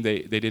came,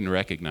 they didn't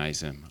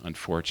recognize him,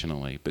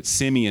 unfortunately. But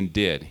Simeon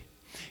did.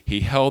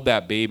 He held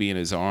that baby in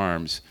his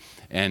arms,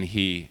 and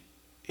he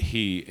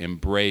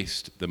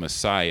embraced the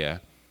Messiah.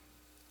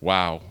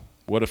 Wow,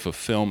 what a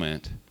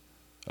fulfillment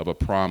of a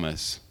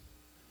promise.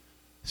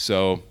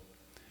 So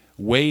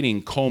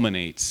waiting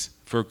culminates,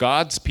 for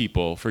God's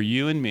people, for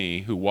you and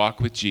me who walk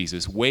with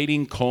Jesus,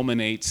 waiting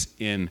culminates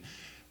in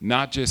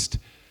not just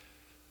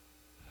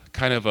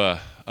kind of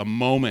a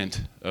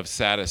moment of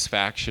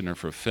satisfaction or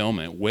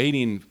fulfillment.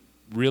 Waiting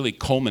really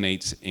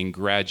culminates in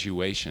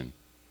graduation.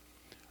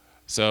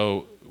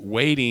 So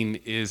waiting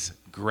is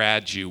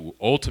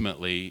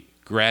ultimately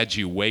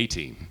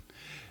graduating.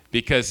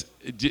 Because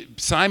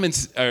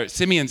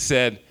Simeon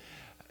said,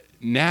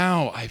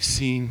 now I've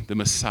seen the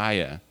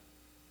Messiah.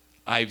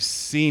 I've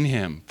seen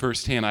him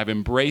firsthand. I've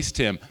embraced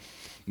him.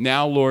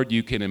 Now, Lord,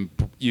 you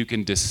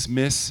can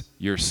dismiss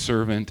your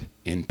servant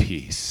in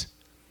peace.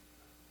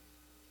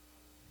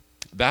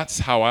 That's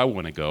how I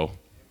want to go,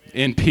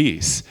 in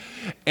peace.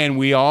 And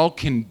we all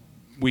can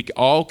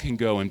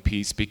go in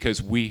peace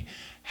because we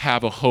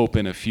have a hope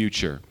in a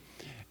future.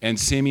 And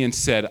Simeon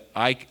said,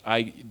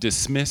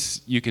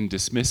 you can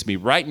dismiss me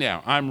right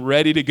now. I'm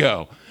ready to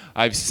go.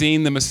 I've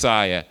seen the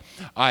Messiah.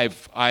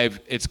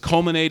 It's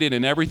culminated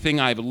in everything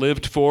I've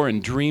lived for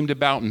and dreamed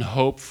about and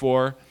hoped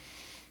for.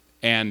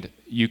 And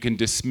you can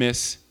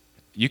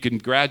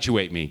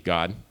graduate me,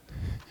 God.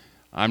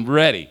 I'm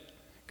ready.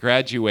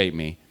 Graduate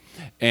me.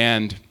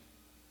 And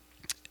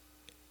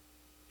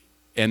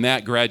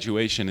that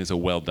graduation is a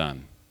well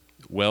done,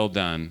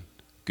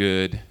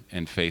 good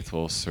and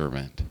faithful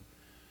servant.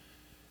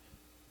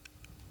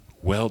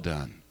 Well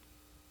done.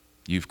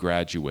 You've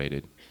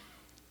graduated.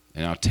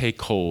 And now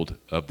take hold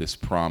of this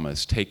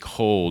promise. Take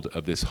hold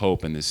of this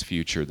hope and this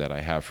future that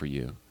I have for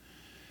you.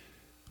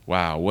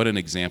 Wow, what an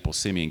example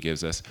Simeon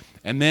gives us.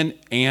 And then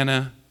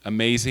Anna,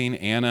 amazing.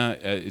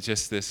 Anna,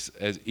 just this,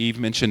 as Eve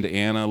mentioned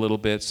Anna a little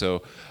bit,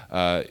 so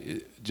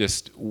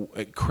just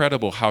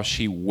incredible how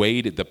she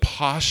waited, the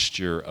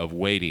posture of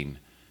waiting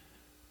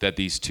that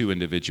these two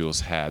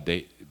individuals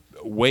had.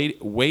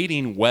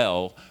 Waiting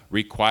well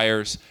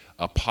requires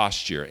a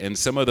posture, and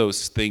some of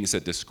those things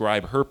that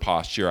describe her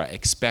posture are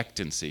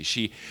expectancy.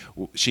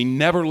 She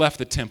never left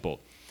the temple.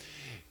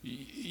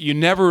 You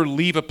never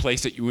leave a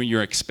place when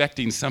you're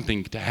expecting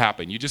something to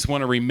happen. You just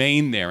want to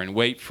remain there and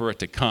wait for it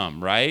to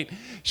come, right?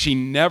 She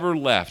never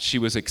left. She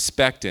was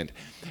expectant.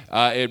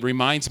 It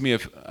reminds me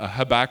of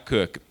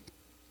Habakkuk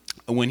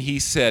when he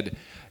said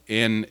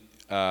in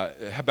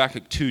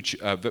Habakkuk 2,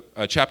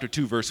 chapter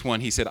 2, verse 1,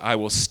 he said, I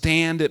will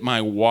stand at my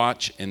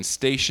watch and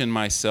station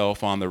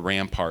myself on the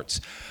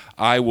ramparts.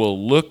 I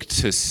will look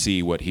to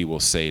see what he will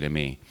say to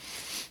me.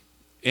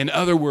 In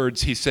other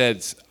words, he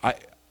says,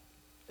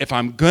 if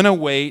I'm going to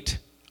wait,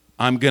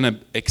 I'm going to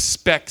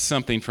expect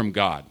something from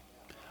God.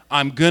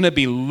 I'm going to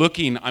be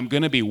looking, I'm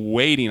going to be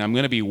waiting, I'm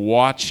going to be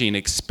watching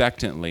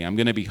expectantly, I'm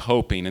going to be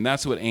hoping. And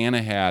that's what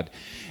Anna had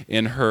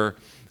in her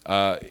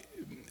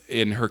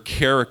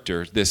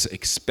character, this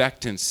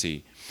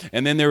expectancy.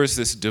 And then there was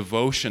this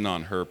devotion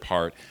on her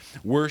part.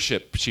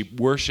 Worship. She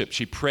worshiped,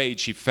 she prayed,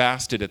 she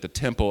fasted at the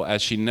temple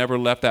as she never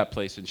left that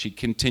place, and she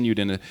continued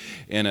in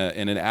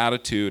an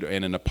attitude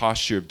and in a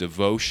posture of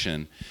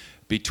devotion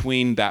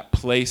between that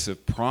place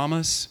of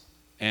promise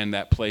and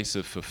that place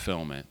of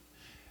fulfillment.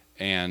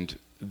 And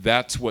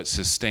that's what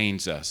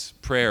sustains us.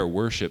 Prayer,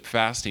 worship,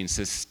 fasting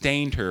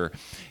sustained her.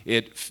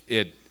 It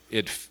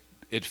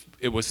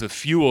was the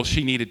fuel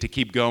she needed to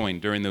keep going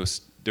during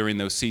those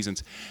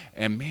seasons.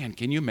 And man,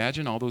 can you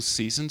imagine all those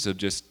seasons of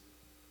just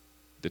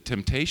the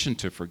temptation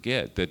to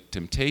forget, the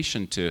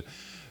temptation to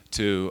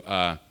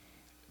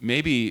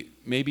maybe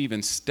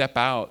even step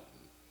out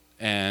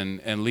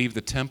and leave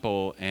the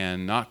temple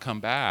and not come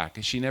back.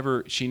 She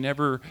never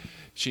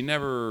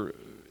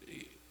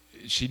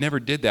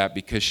did that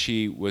because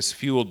she was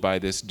fueled by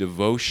this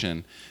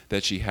devotion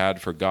that she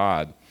had for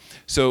God.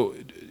 So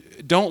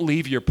don't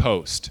leave your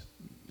post.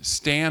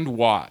 Stand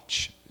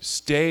watch.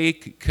 Stay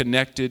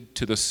connected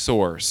to the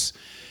source.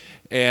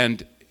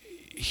 And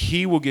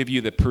he will give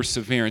you the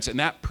perseverance. And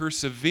that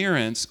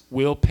perseverance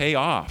will pay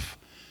off.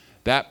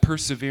 That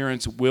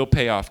perseverance will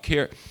pay off.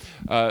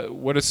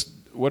 What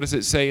does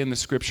it say in the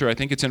scripture? I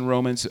think it's in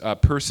Romans.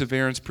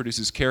 Perseverance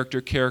produces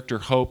character. Character,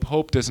 hope.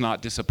 Hope does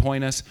not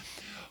disappoint us.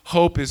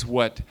 Hope is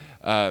what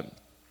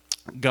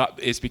God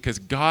is, because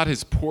God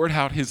has poured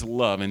out his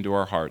love into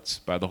our hearts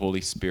by the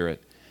Holy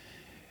Spirit.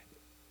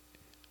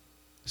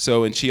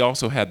 So, and she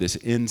also had this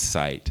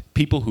insight.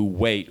 People who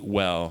wait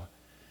well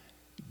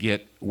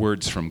get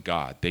words from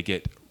God. They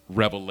get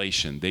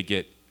revelation. They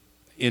get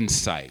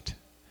insight.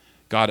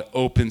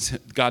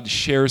 God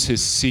shares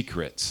his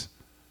secrets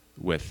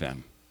with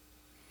them.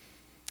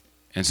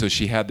 And so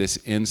she had this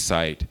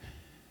insight.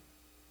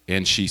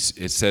 And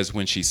it says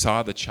when she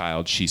saw the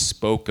child, she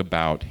spoke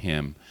about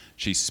him.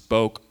 She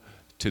spoke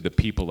to the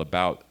people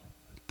about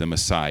the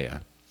Messiah.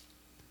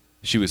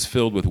 She was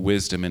filled with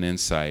wisdom and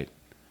insight.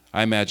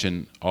 I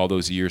imagine all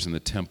those years in the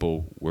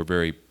temple were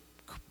very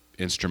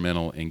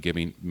instrumental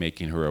in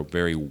making her a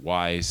very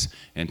wise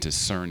and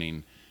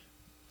discerning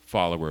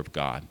follower of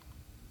God.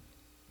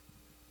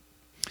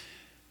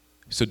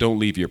 So don't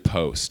leave your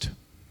post.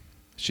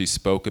 She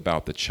spoke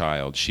about the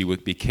child. She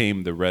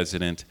became the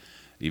resident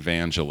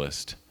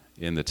evangelist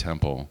in the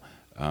temple,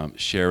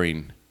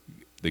 sharing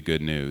the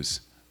good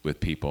news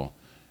with people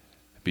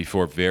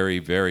before very,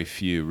 very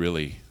few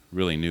really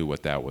knew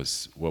what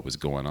was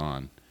going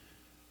on.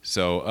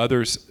 So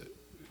others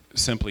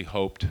simply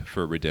hoped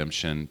for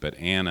redemption, but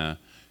Anna,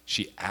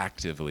 she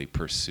actively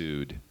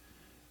pursued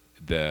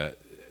the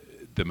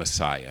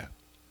Messiah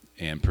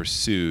and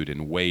pursued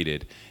and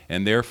waited,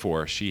 and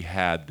therefore she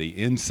had the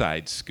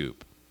inside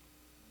scoop.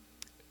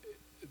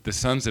 The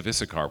sons of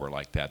Issachar were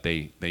like that.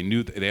 They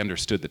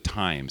understood the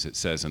times. It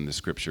says in the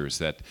scriptures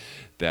that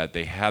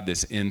they had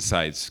this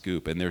inside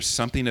scoop. And there's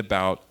something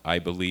about, I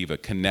believe, a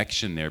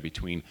connection there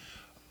between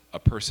a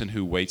person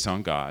who waits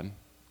on God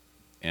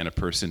and a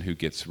person who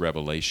gets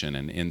revelation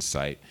and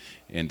insight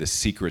in the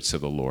secrets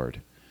of the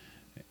Lord.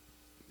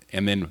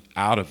 And then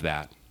out of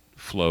that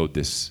flowed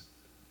this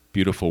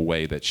beautiful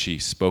way that she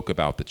spoke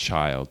about the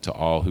child to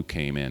all who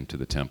came into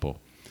the temple.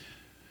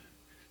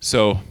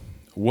 So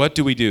what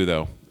do we do,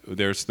 though?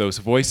 There's those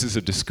voices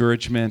of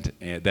discouragement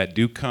that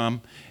do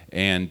come,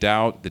 and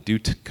doubt that do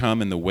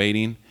come in the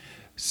waiting.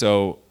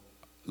 So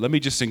let me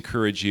just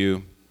encourage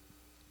you,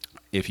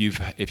 if you've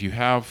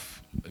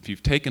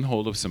taken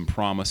hold of some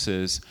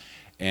promises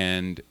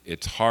and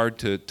it's hard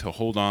to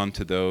hold on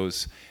to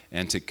those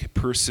and to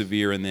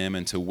persevere in them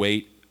and to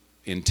wait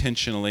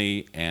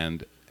intentionally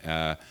and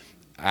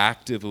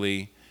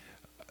actively,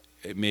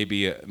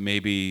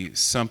 maybe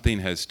something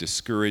has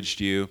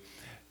discouraged you.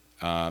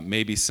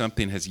 Maybe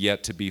something has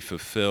yet to be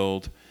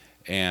fulfilled,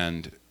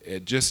 and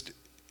just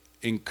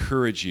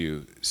encourage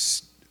you,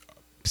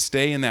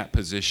 stay in that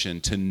position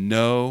to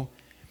know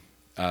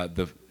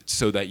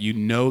so that you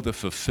know the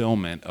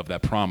fulfillment of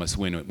that promise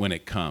when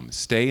it comes.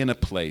 Stay in a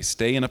place,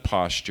 stay in a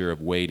posture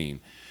of waiting.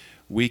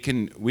 We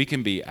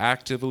can be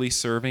actively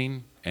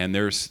serving, and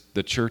there's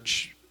the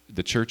church.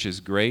 The church is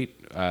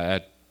great.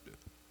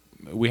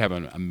 We have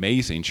an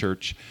amazing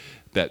church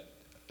that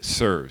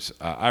serves.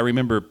 I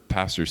remember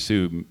Pastor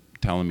Sue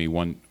telling me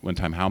one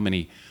time how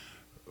many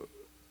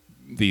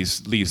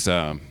these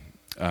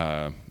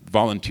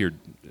volunteer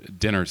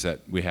dinners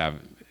that we have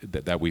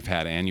that we've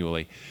had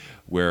annually,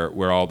 where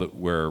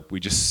we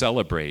just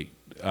celebrate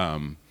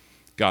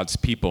God's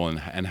people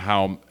and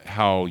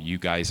how you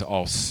guys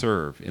all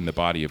serve in the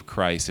body of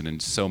Christ and in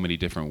so many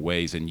different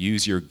ways, and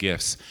use your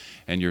gifts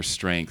and your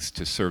strengths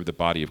to serve the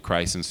body of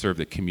Christ and serve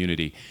the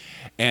community.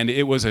 And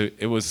it was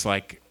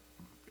like,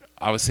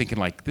 I was thinking,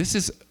 like, this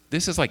is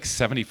like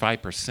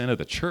 75% of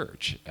the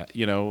church,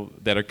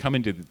 that are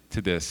coming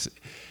to this.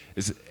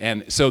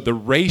 And so the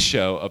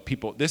ratio of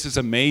people, this is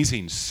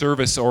amazing,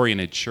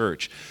 service-oriented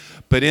church.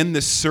 But in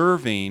the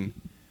serving,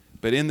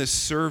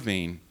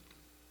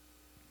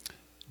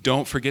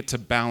 don't forget to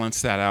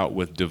balance that out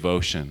with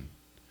devotion.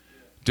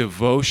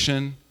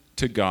 Devotion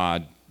to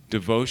God,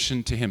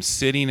 devotion to Him.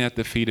 Sitting at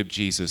the feet of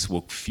Jesus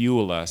will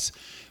fuel us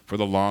for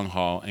the long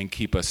haul and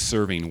keep us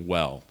serving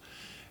well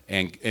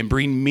and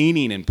bring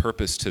meaning and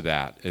purpose to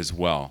that as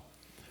well.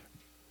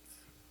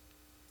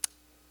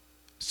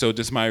 So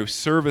does my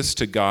service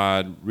to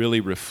God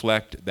really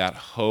reflect that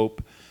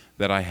hope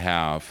that I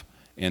have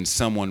in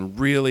someone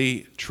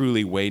really,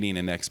 truly waiting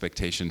in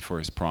expectation for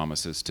his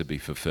promises to be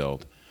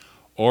fulfilled?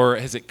 Or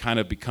has it kind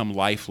of become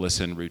lifeless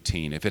and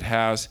routine? If it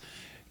has,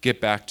 get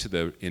back to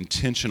the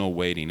intentional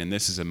waiting. And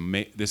this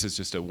is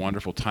just a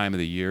wonderful time of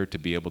the year to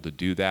be able to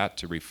do that,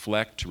 to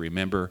reflect, to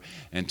remember,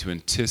 and to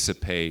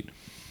anticipate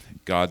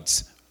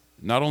God's,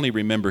 not only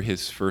remember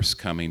his first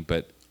coming,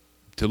 but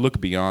to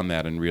look beyond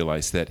that and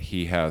realize that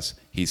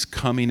he's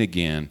coming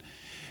again.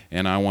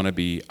 And I want to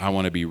be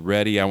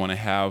ready. I want to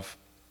have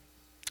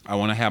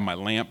my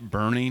lamp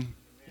burning,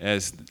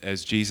 as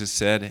Jesus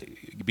said.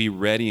 Be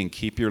ready and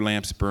keep your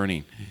lamps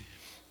burning.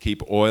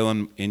 Keep oil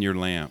in your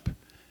lamp,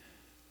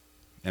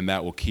 and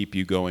that will keep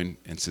you going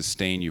and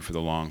sustain you for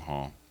the long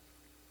haul.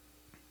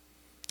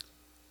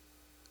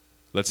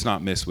 Let's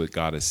not miss what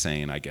God is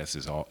saying, I guess,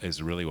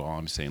 is really all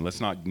I'm saying. Let's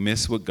not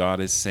miss what God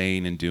is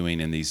saying and doing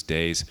in these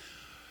days.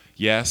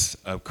 Yes,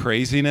 of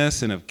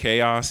craziness and of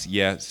chaos,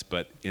 yes,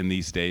 but in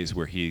these days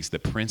where he's the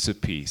Prince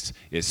of Peace,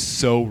 is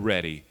so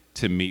ready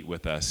to meet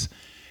with us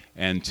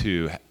and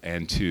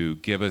to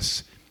give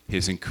us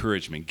his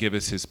encouragement, give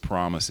us his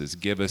promises,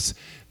 give us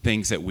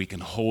things that we can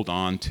hold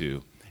on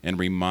to and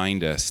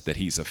remind us that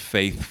he's a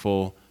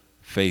faithful,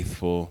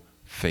 faithful,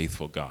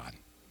 faithful God.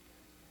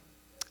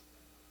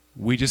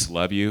 We just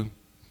love you,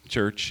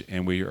 church,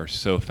 and we are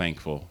so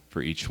thankful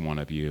for each one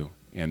of you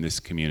in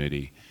this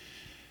community.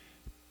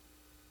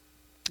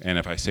 And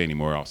if I say any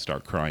more, I'll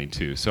start crying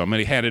too. So I'm going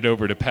to hand it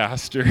over to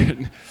Pastor,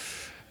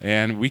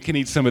 and we can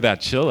eat some of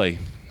that chili.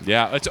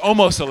 Yeah, it's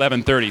almost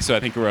 11:30, so I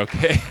think we're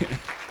okay.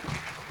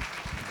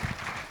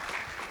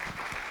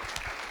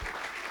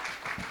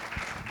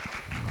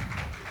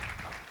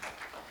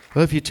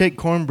 Well, if you take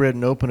cornbread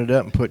and open it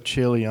up and put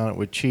chili on it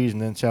with cheese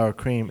and then sour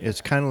cream, it's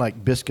kind of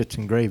like biscuits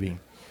and gravy.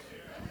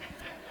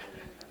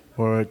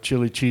 Or a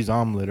chili cheese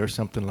omelet or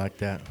something like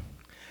that.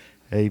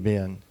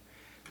 Amen.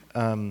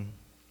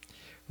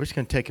 We're just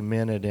going to take a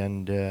minute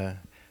and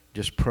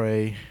just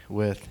pray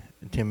with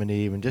Tim and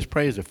Eve, and just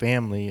pray as a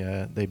family.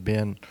 They've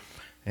been,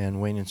 and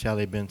Wayne and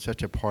Sally have been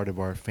such a part of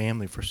our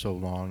family for so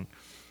long,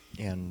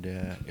 and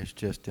it's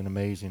just an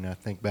amazing. I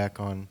think back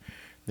on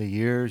the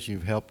years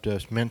you've helped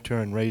us mentor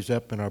and raise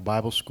up in our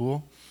Bible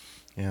school,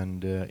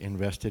 and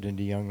invested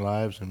into young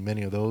lives, and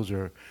many of those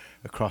are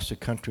across the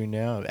country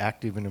now,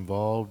 active and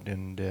involved.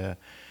 And in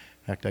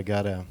fact, I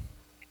got an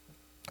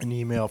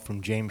email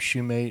from James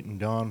Shoemate and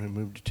Dawn, who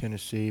moved to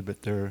Tennessee,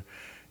 but they're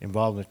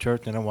involved in the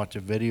church. And I watched a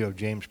video of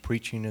James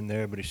preaching in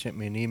there, but he sent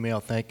me an email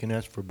thanking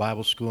us for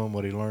Bible school and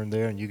what he learned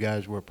there, and you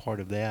guys were a part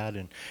of that,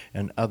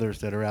 and others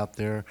that are out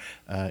there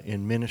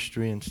in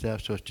ministry and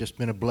stuff. So it's just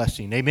been a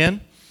blessing.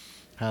 Amen?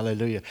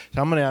 Hallelujah.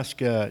 So I'm going to ask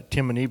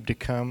Tim and Eve to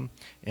come,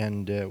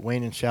 and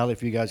Wayne and Sally,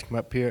 if you guys come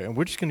up here, and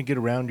we're just going to get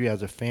around you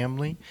as a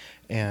family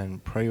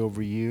and pray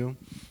over you.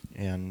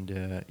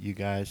 And you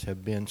guys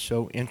have been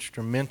so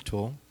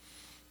instrumental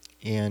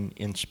in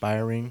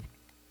inspiring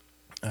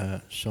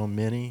so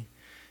many.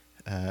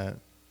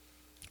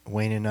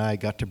 Wayne and I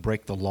got to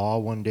break the law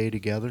one day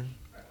together.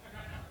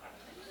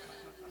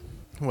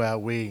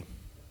 Well,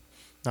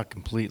 not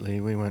completely.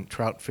 We went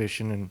trout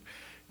fishing and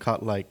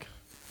caught like,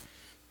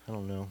 I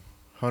don't know,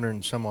 100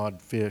 and some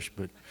odd fish,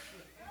 but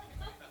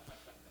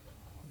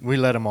we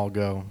let them all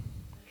go.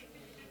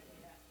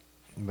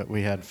 But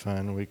we had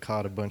fun. We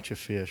caught a bunch of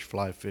fish,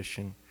 fly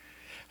fishing.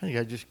 I think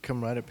I just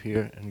come right up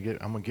here and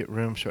I'm going to get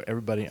room so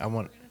everybody, you're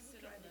going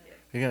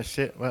to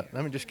sit? Well,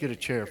 let me just get a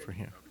chair for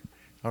him.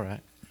 All right,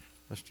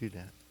 let's do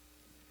that.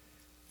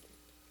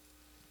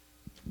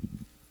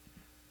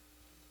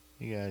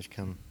 You guys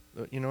come.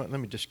 You know what,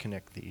 let me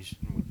disconnect these.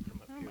 We'll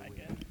put them up here. my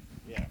God.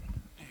 Yeah.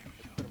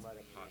 Put them right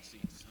up hot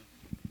seats.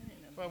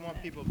 Well, I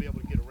want people to be able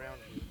to get around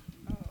you.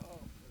 Oh,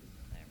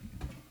 there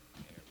we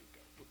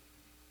go.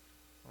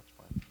 That's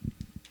fine.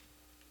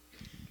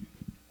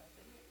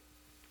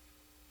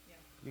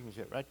 You can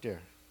sit right there.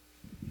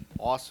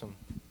 Awesome.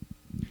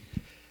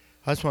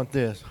 I just want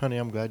this. Honey,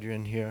 I'm glad you're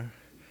in here.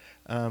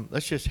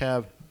 Let's just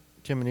have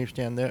Tim and Eve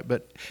stand there.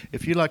 But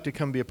if you'd like to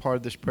come be a part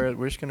of this prayer,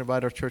 we're just going to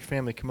invite our church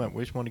family to come up.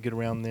 We just want to get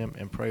around them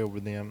and pray over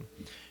them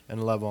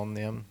and love on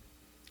them.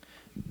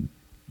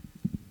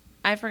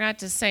 I forgot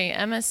to say,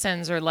 Emma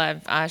sends her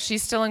love.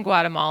 She's still in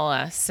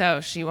Guatemala,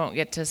 so she won't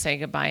get to say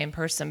goodbye in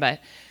person, but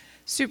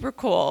super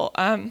cool.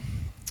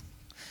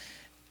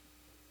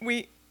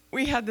 We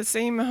had the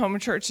same home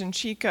church in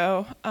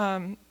Chico,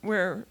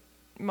 where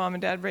Mom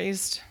and Dad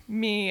raised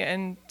me,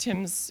 and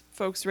Tim's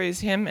folks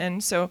raised him,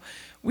 and so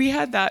we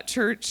had that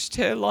church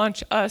to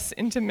launch us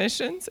into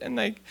missions. And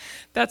like,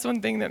 that's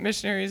one thing that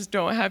missionaries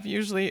don't have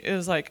usually,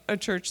 is like a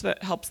church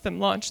that helps them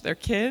launch their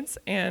kids.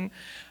 And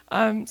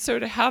so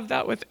to have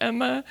that with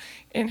Emma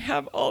and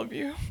have all of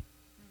you,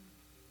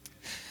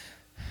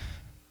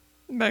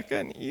 Becca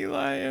and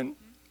Eli and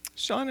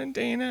Sean and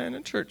Dana, and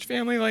a church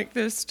family like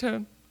this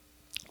to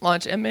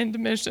launch Emma into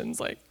missions,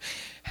 like,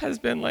 has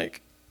been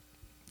like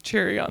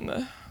cherry on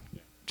the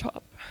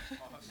top.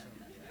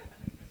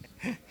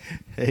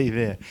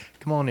 Amen.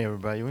 Come on,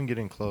 everybody. We can get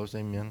in close.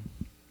 Amen.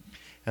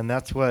 And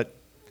that's what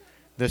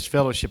this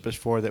fellowship is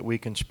for, that we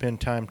can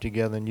spend time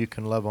together and you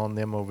can love on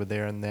them over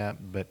there and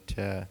that. But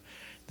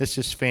this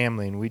is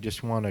family, and we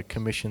just want to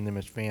commission them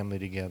as family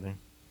together.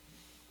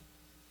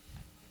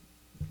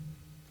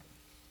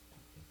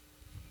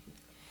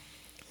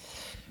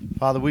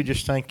 Father, we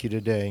just thank you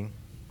today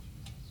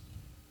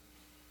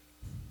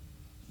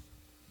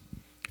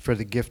for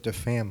the gift of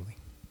family.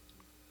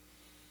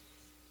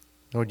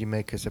 Lord, you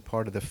make us a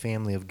part of the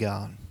family of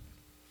God.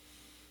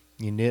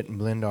 You knit and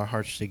blend our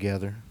hearts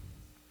together.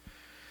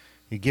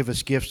 You give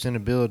us gifts and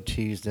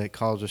abilities that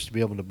cause us to be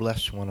able to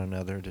bless one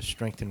another, to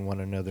strengthen one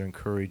another,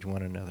 encourage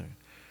one another.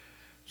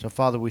 So,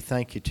 Father, we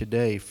thank you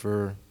today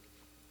for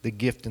the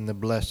gift and the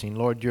blessing.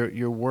 Lord,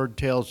 your word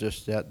tells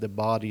us that the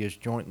body is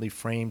jointly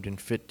framed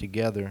and fit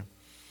together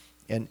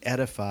and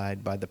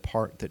edified by the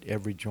part that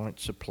every joint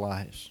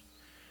supplies.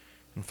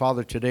 And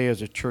Father, today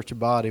as a church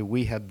body,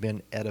 we have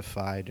been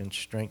edified and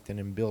strengthened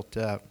and built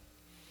up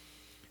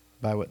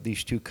by what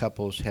these two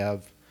couples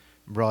have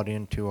brought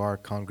into our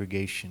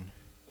congregation.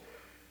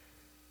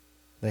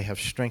 They have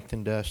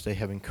strengthened us. They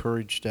have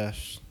encouraged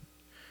us.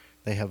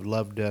 They have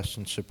loved us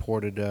and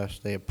supported us.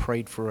 They have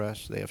prayed for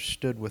us. They have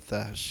stood with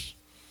us.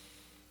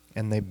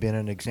 And they've been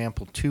an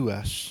example to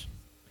us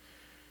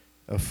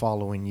of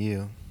following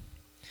you.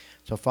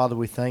 So, Father,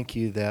 we thank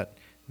you that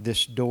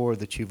this door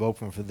that you've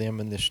opened for them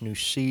in this new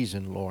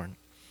season, Lord,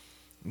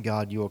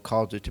 God, you will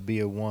cause it to be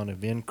a one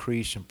of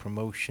increase and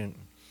promotion,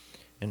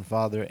 and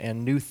Father,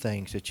 and new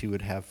things that you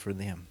would have for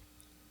them.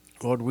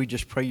 Lord, we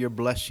just pray your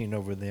blessing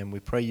over them. We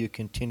pray you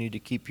continue to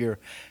keep your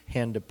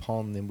hand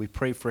upon them. We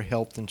pray for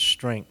health and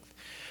strength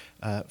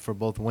for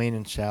both Wayne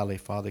and Sally,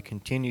 Father.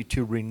 Continue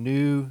to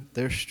renew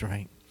their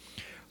strength.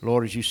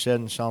 Lord, as you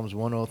said in Psalms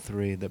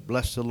 103, that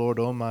bless the Lord,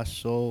 O my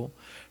soul,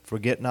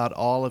 forget not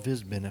all of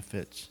his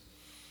benefits,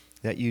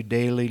 that you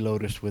daily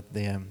load us with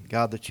them.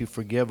 God, that you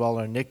forgive all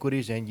our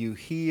iniquities and you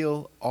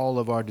heal all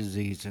of our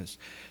diseases.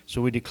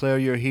 So we declare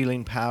your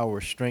healing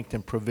power, strength,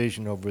 and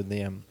provision over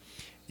them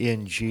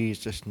in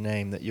Jesus'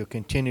 name, that you'll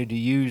continue to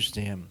use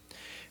them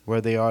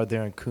where they are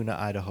there in Kuna,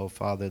 Idaho,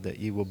 Father, that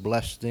you will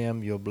bless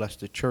them. You'll bless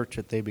the church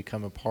that they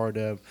become a part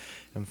of.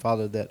 And,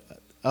 Father, that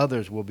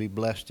others will be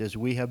blessed as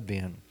we have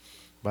been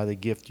by the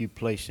gift you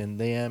place in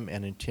them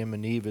and in Tim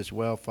and Eve as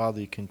well. Father,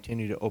 you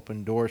continue to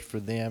open doors for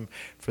them,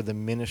 for the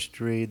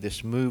ministry.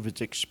 This move is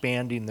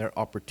expanding their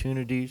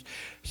opportunities.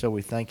 So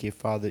we thank you,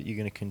 Father, that you're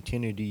going to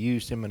continue to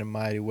use them in a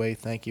mighty way.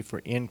 Thank you for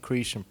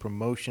increase and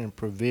promotion and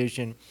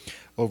provision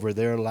over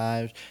their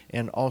lives,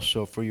 and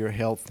also for your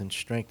health and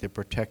strength and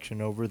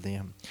protection over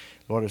them.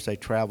 Lord, as they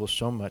travel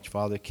so much,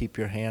 Father, keep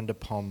your hand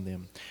upon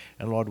them.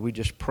 And Lord, we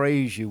just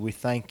praise you. We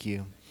thank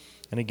you.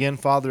 And again,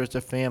 Father, as a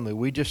family,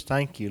 we just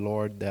thank you,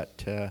 Lord,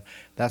 that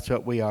that's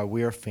what we are.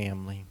 We are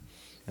family.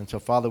 And so,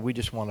 Father, we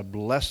just want to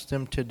bless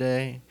them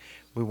today.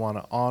 We want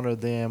to honor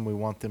them. We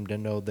want them to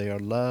know they are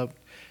loved.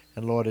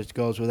 And, Lord, it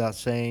goes without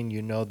saying,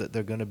 you know that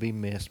they're going to be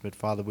missed. But,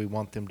 Father, we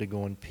want them to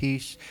go in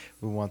peace.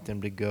 We want them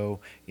to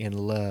go in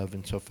love.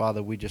 And so,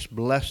 Father, we just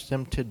bless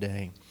them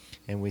today.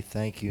 And we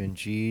thank you in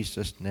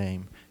Jesus'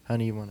 name.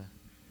 Honey, you want to?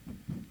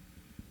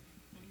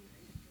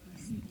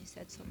 You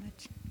said so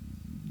much.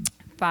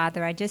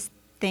 Father, I just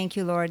thank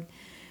you, Lord.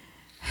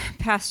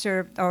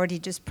 Pastor already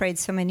just prayed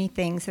so many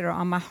things that are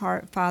on my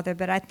heart, Father,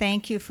 but I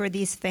thank you for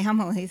these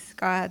families,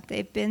 God.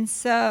 They've been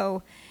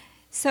so,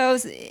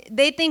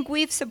 they think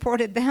we've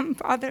supported them,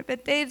 Father,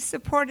 but they've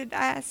supported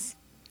us.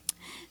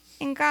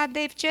 And God,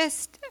 they've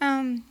just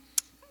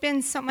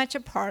been so much a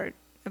part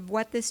of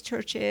what this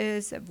church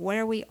is, of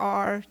where we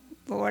are.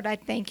 Lord, I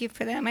thank you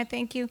for them. I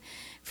thank you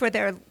for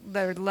their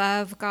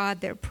love, God,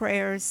 their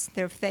prayers,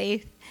 their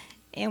faith.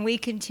 And we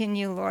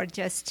continue, Lord,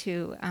 just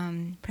to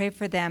pray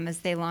for them as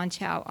they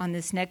launch out on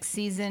this next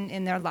season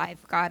in their life.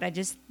 God, I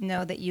just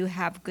know that you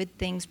have good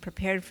things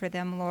prepared for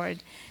them,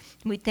 Lord.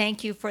 We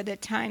thank you for the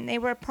time they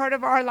were a part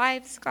of our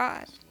lives,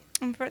 God,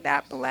 and for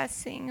that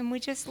blessing. And we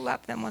just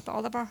love them with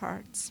all of our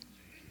hearts.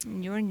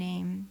 In your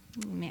name,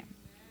 amen.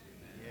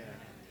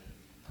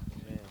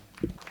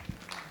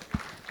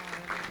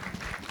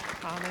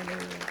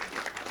 Hallelujah.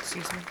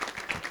 Excuse me.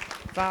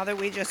 Father,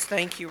 we just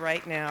thank you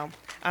right now.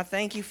 I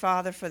thank you,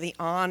 Father, for the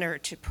honor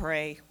to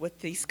pray with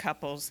these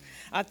couples.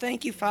 I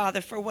thank you,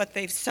 Father, for what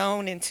they've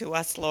sown into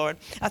us, Lord.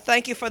 I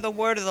thank you for the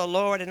word of the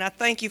Lord, and I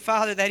thank you,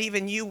 Father, that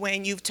even you,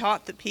 Wayne, you've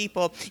taught the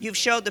people, you've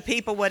showed the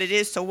people what it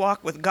is to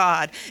walk with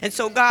God. And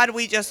so, God,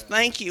 we just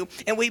thank you,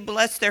 and we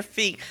bless their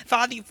feet.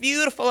 Father,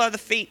 beautiful are the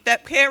feet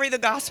that carry the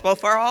gospel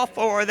for all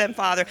four of them,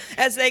 Father,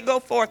 as they go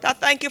forth. I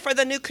thank you for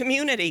the new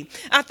community.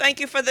 I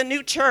thank you for the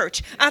new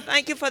church. I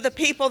thank you for the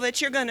people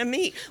that you're going to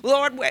meet.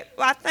 Lord,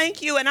 I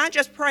thank you, and I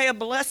just pray a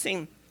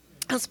blessing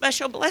a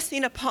special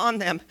blessing upon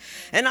them.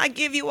 And I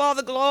give you all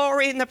the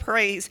glory and the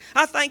praise.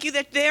 I thank you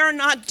that they're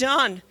not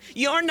done.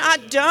 You're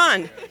not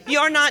done.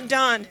 You're not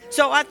done.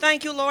 So I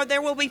thank you, Lord,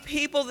 there will be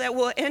people that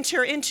will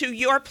enter into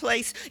your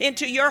place,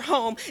 into your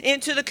home,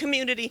 into the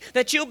community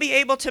that you'll be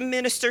able to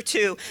minister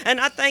to. And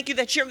I thank you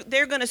that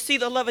they're going to see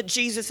the love of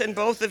Jesus in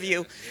both of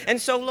you.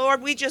 And so,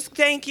 Lord, we just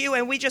thank you,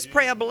 and we just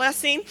pray a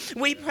blessing.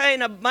 We pray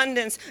an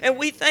abundance. And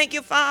we thank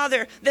you,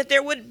 Father, that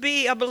there would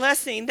be a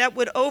blessing that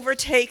would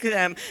overtake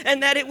them,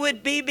 and that it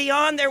would be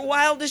beyond their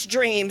wildest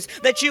dreams,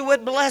 that you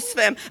would bless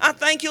them. I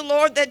thank you,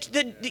 Lord,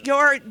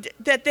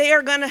 that they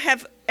are going to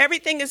have,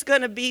 everything is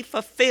going to be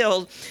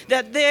fulfilled,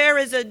 that there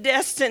is a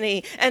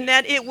destiny, and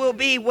that it will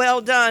be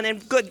well done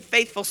and good,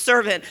 faithful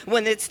servant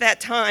when it's that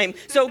time.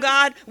 So,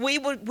 God, we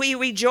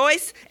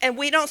rejoice, and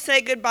we don't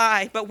say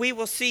goodbye, but we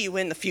will see you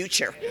in the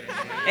future.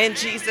 In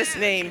Jesus'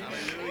 name.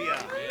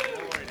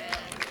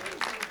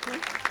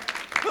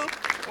 Who?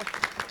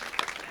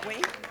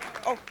 Wayne?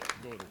 Oh,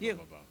 you.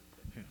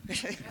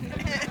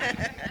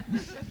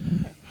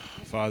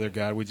 Father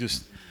God, we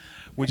just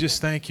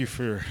thank you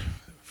for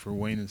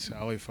Wayne and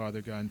Sally,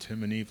 Father God, and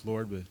Tim and Eve,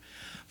 Lord. But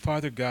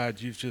Father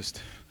God, you've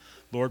just,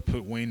 Lord,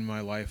 put Wayne in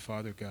my life,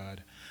 Father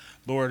God.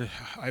 Lord,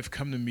 I've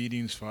come to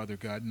meetings, Father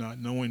God, not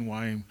knowing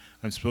why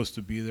I'm supposed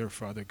to be there,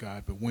 Father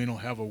God, but Wayne will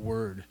have a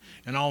word,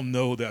 and I'll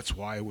know that's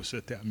why I was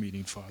at that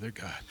meeting, Father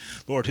God.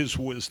 Lord, his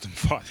wisdom,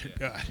 Father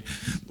God.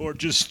 Lord,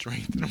 just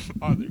strengthen him,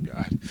 Father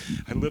God.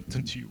 I lift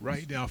him to you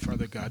right now,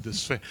 Father God,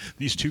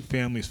 these two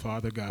families,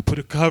 Father God. Put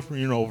a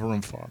covering over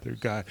them, Father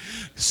God.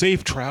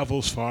 Safe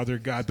travels, Father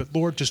God, but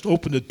Lord, just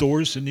open the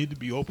doors that need to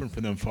be open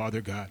for them, Father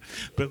God.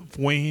 But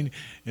Wayne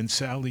and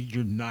Sally,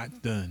 you're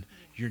not done.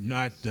 You're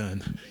not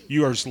done.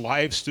 Yours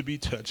lives to be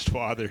touched,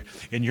 Father,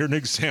 and you're an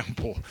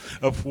example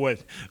of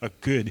what a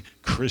good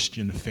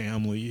Christian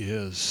family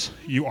is.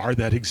 You are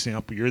that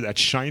example. You're that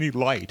shiny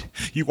light.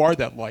 You are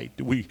that light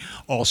that we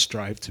all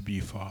strive to be,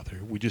 Father.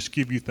 We just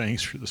give you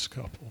thanks for this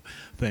couple.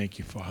 Thank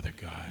you, Father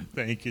God.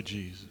 Thank you,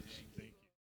 Jesus.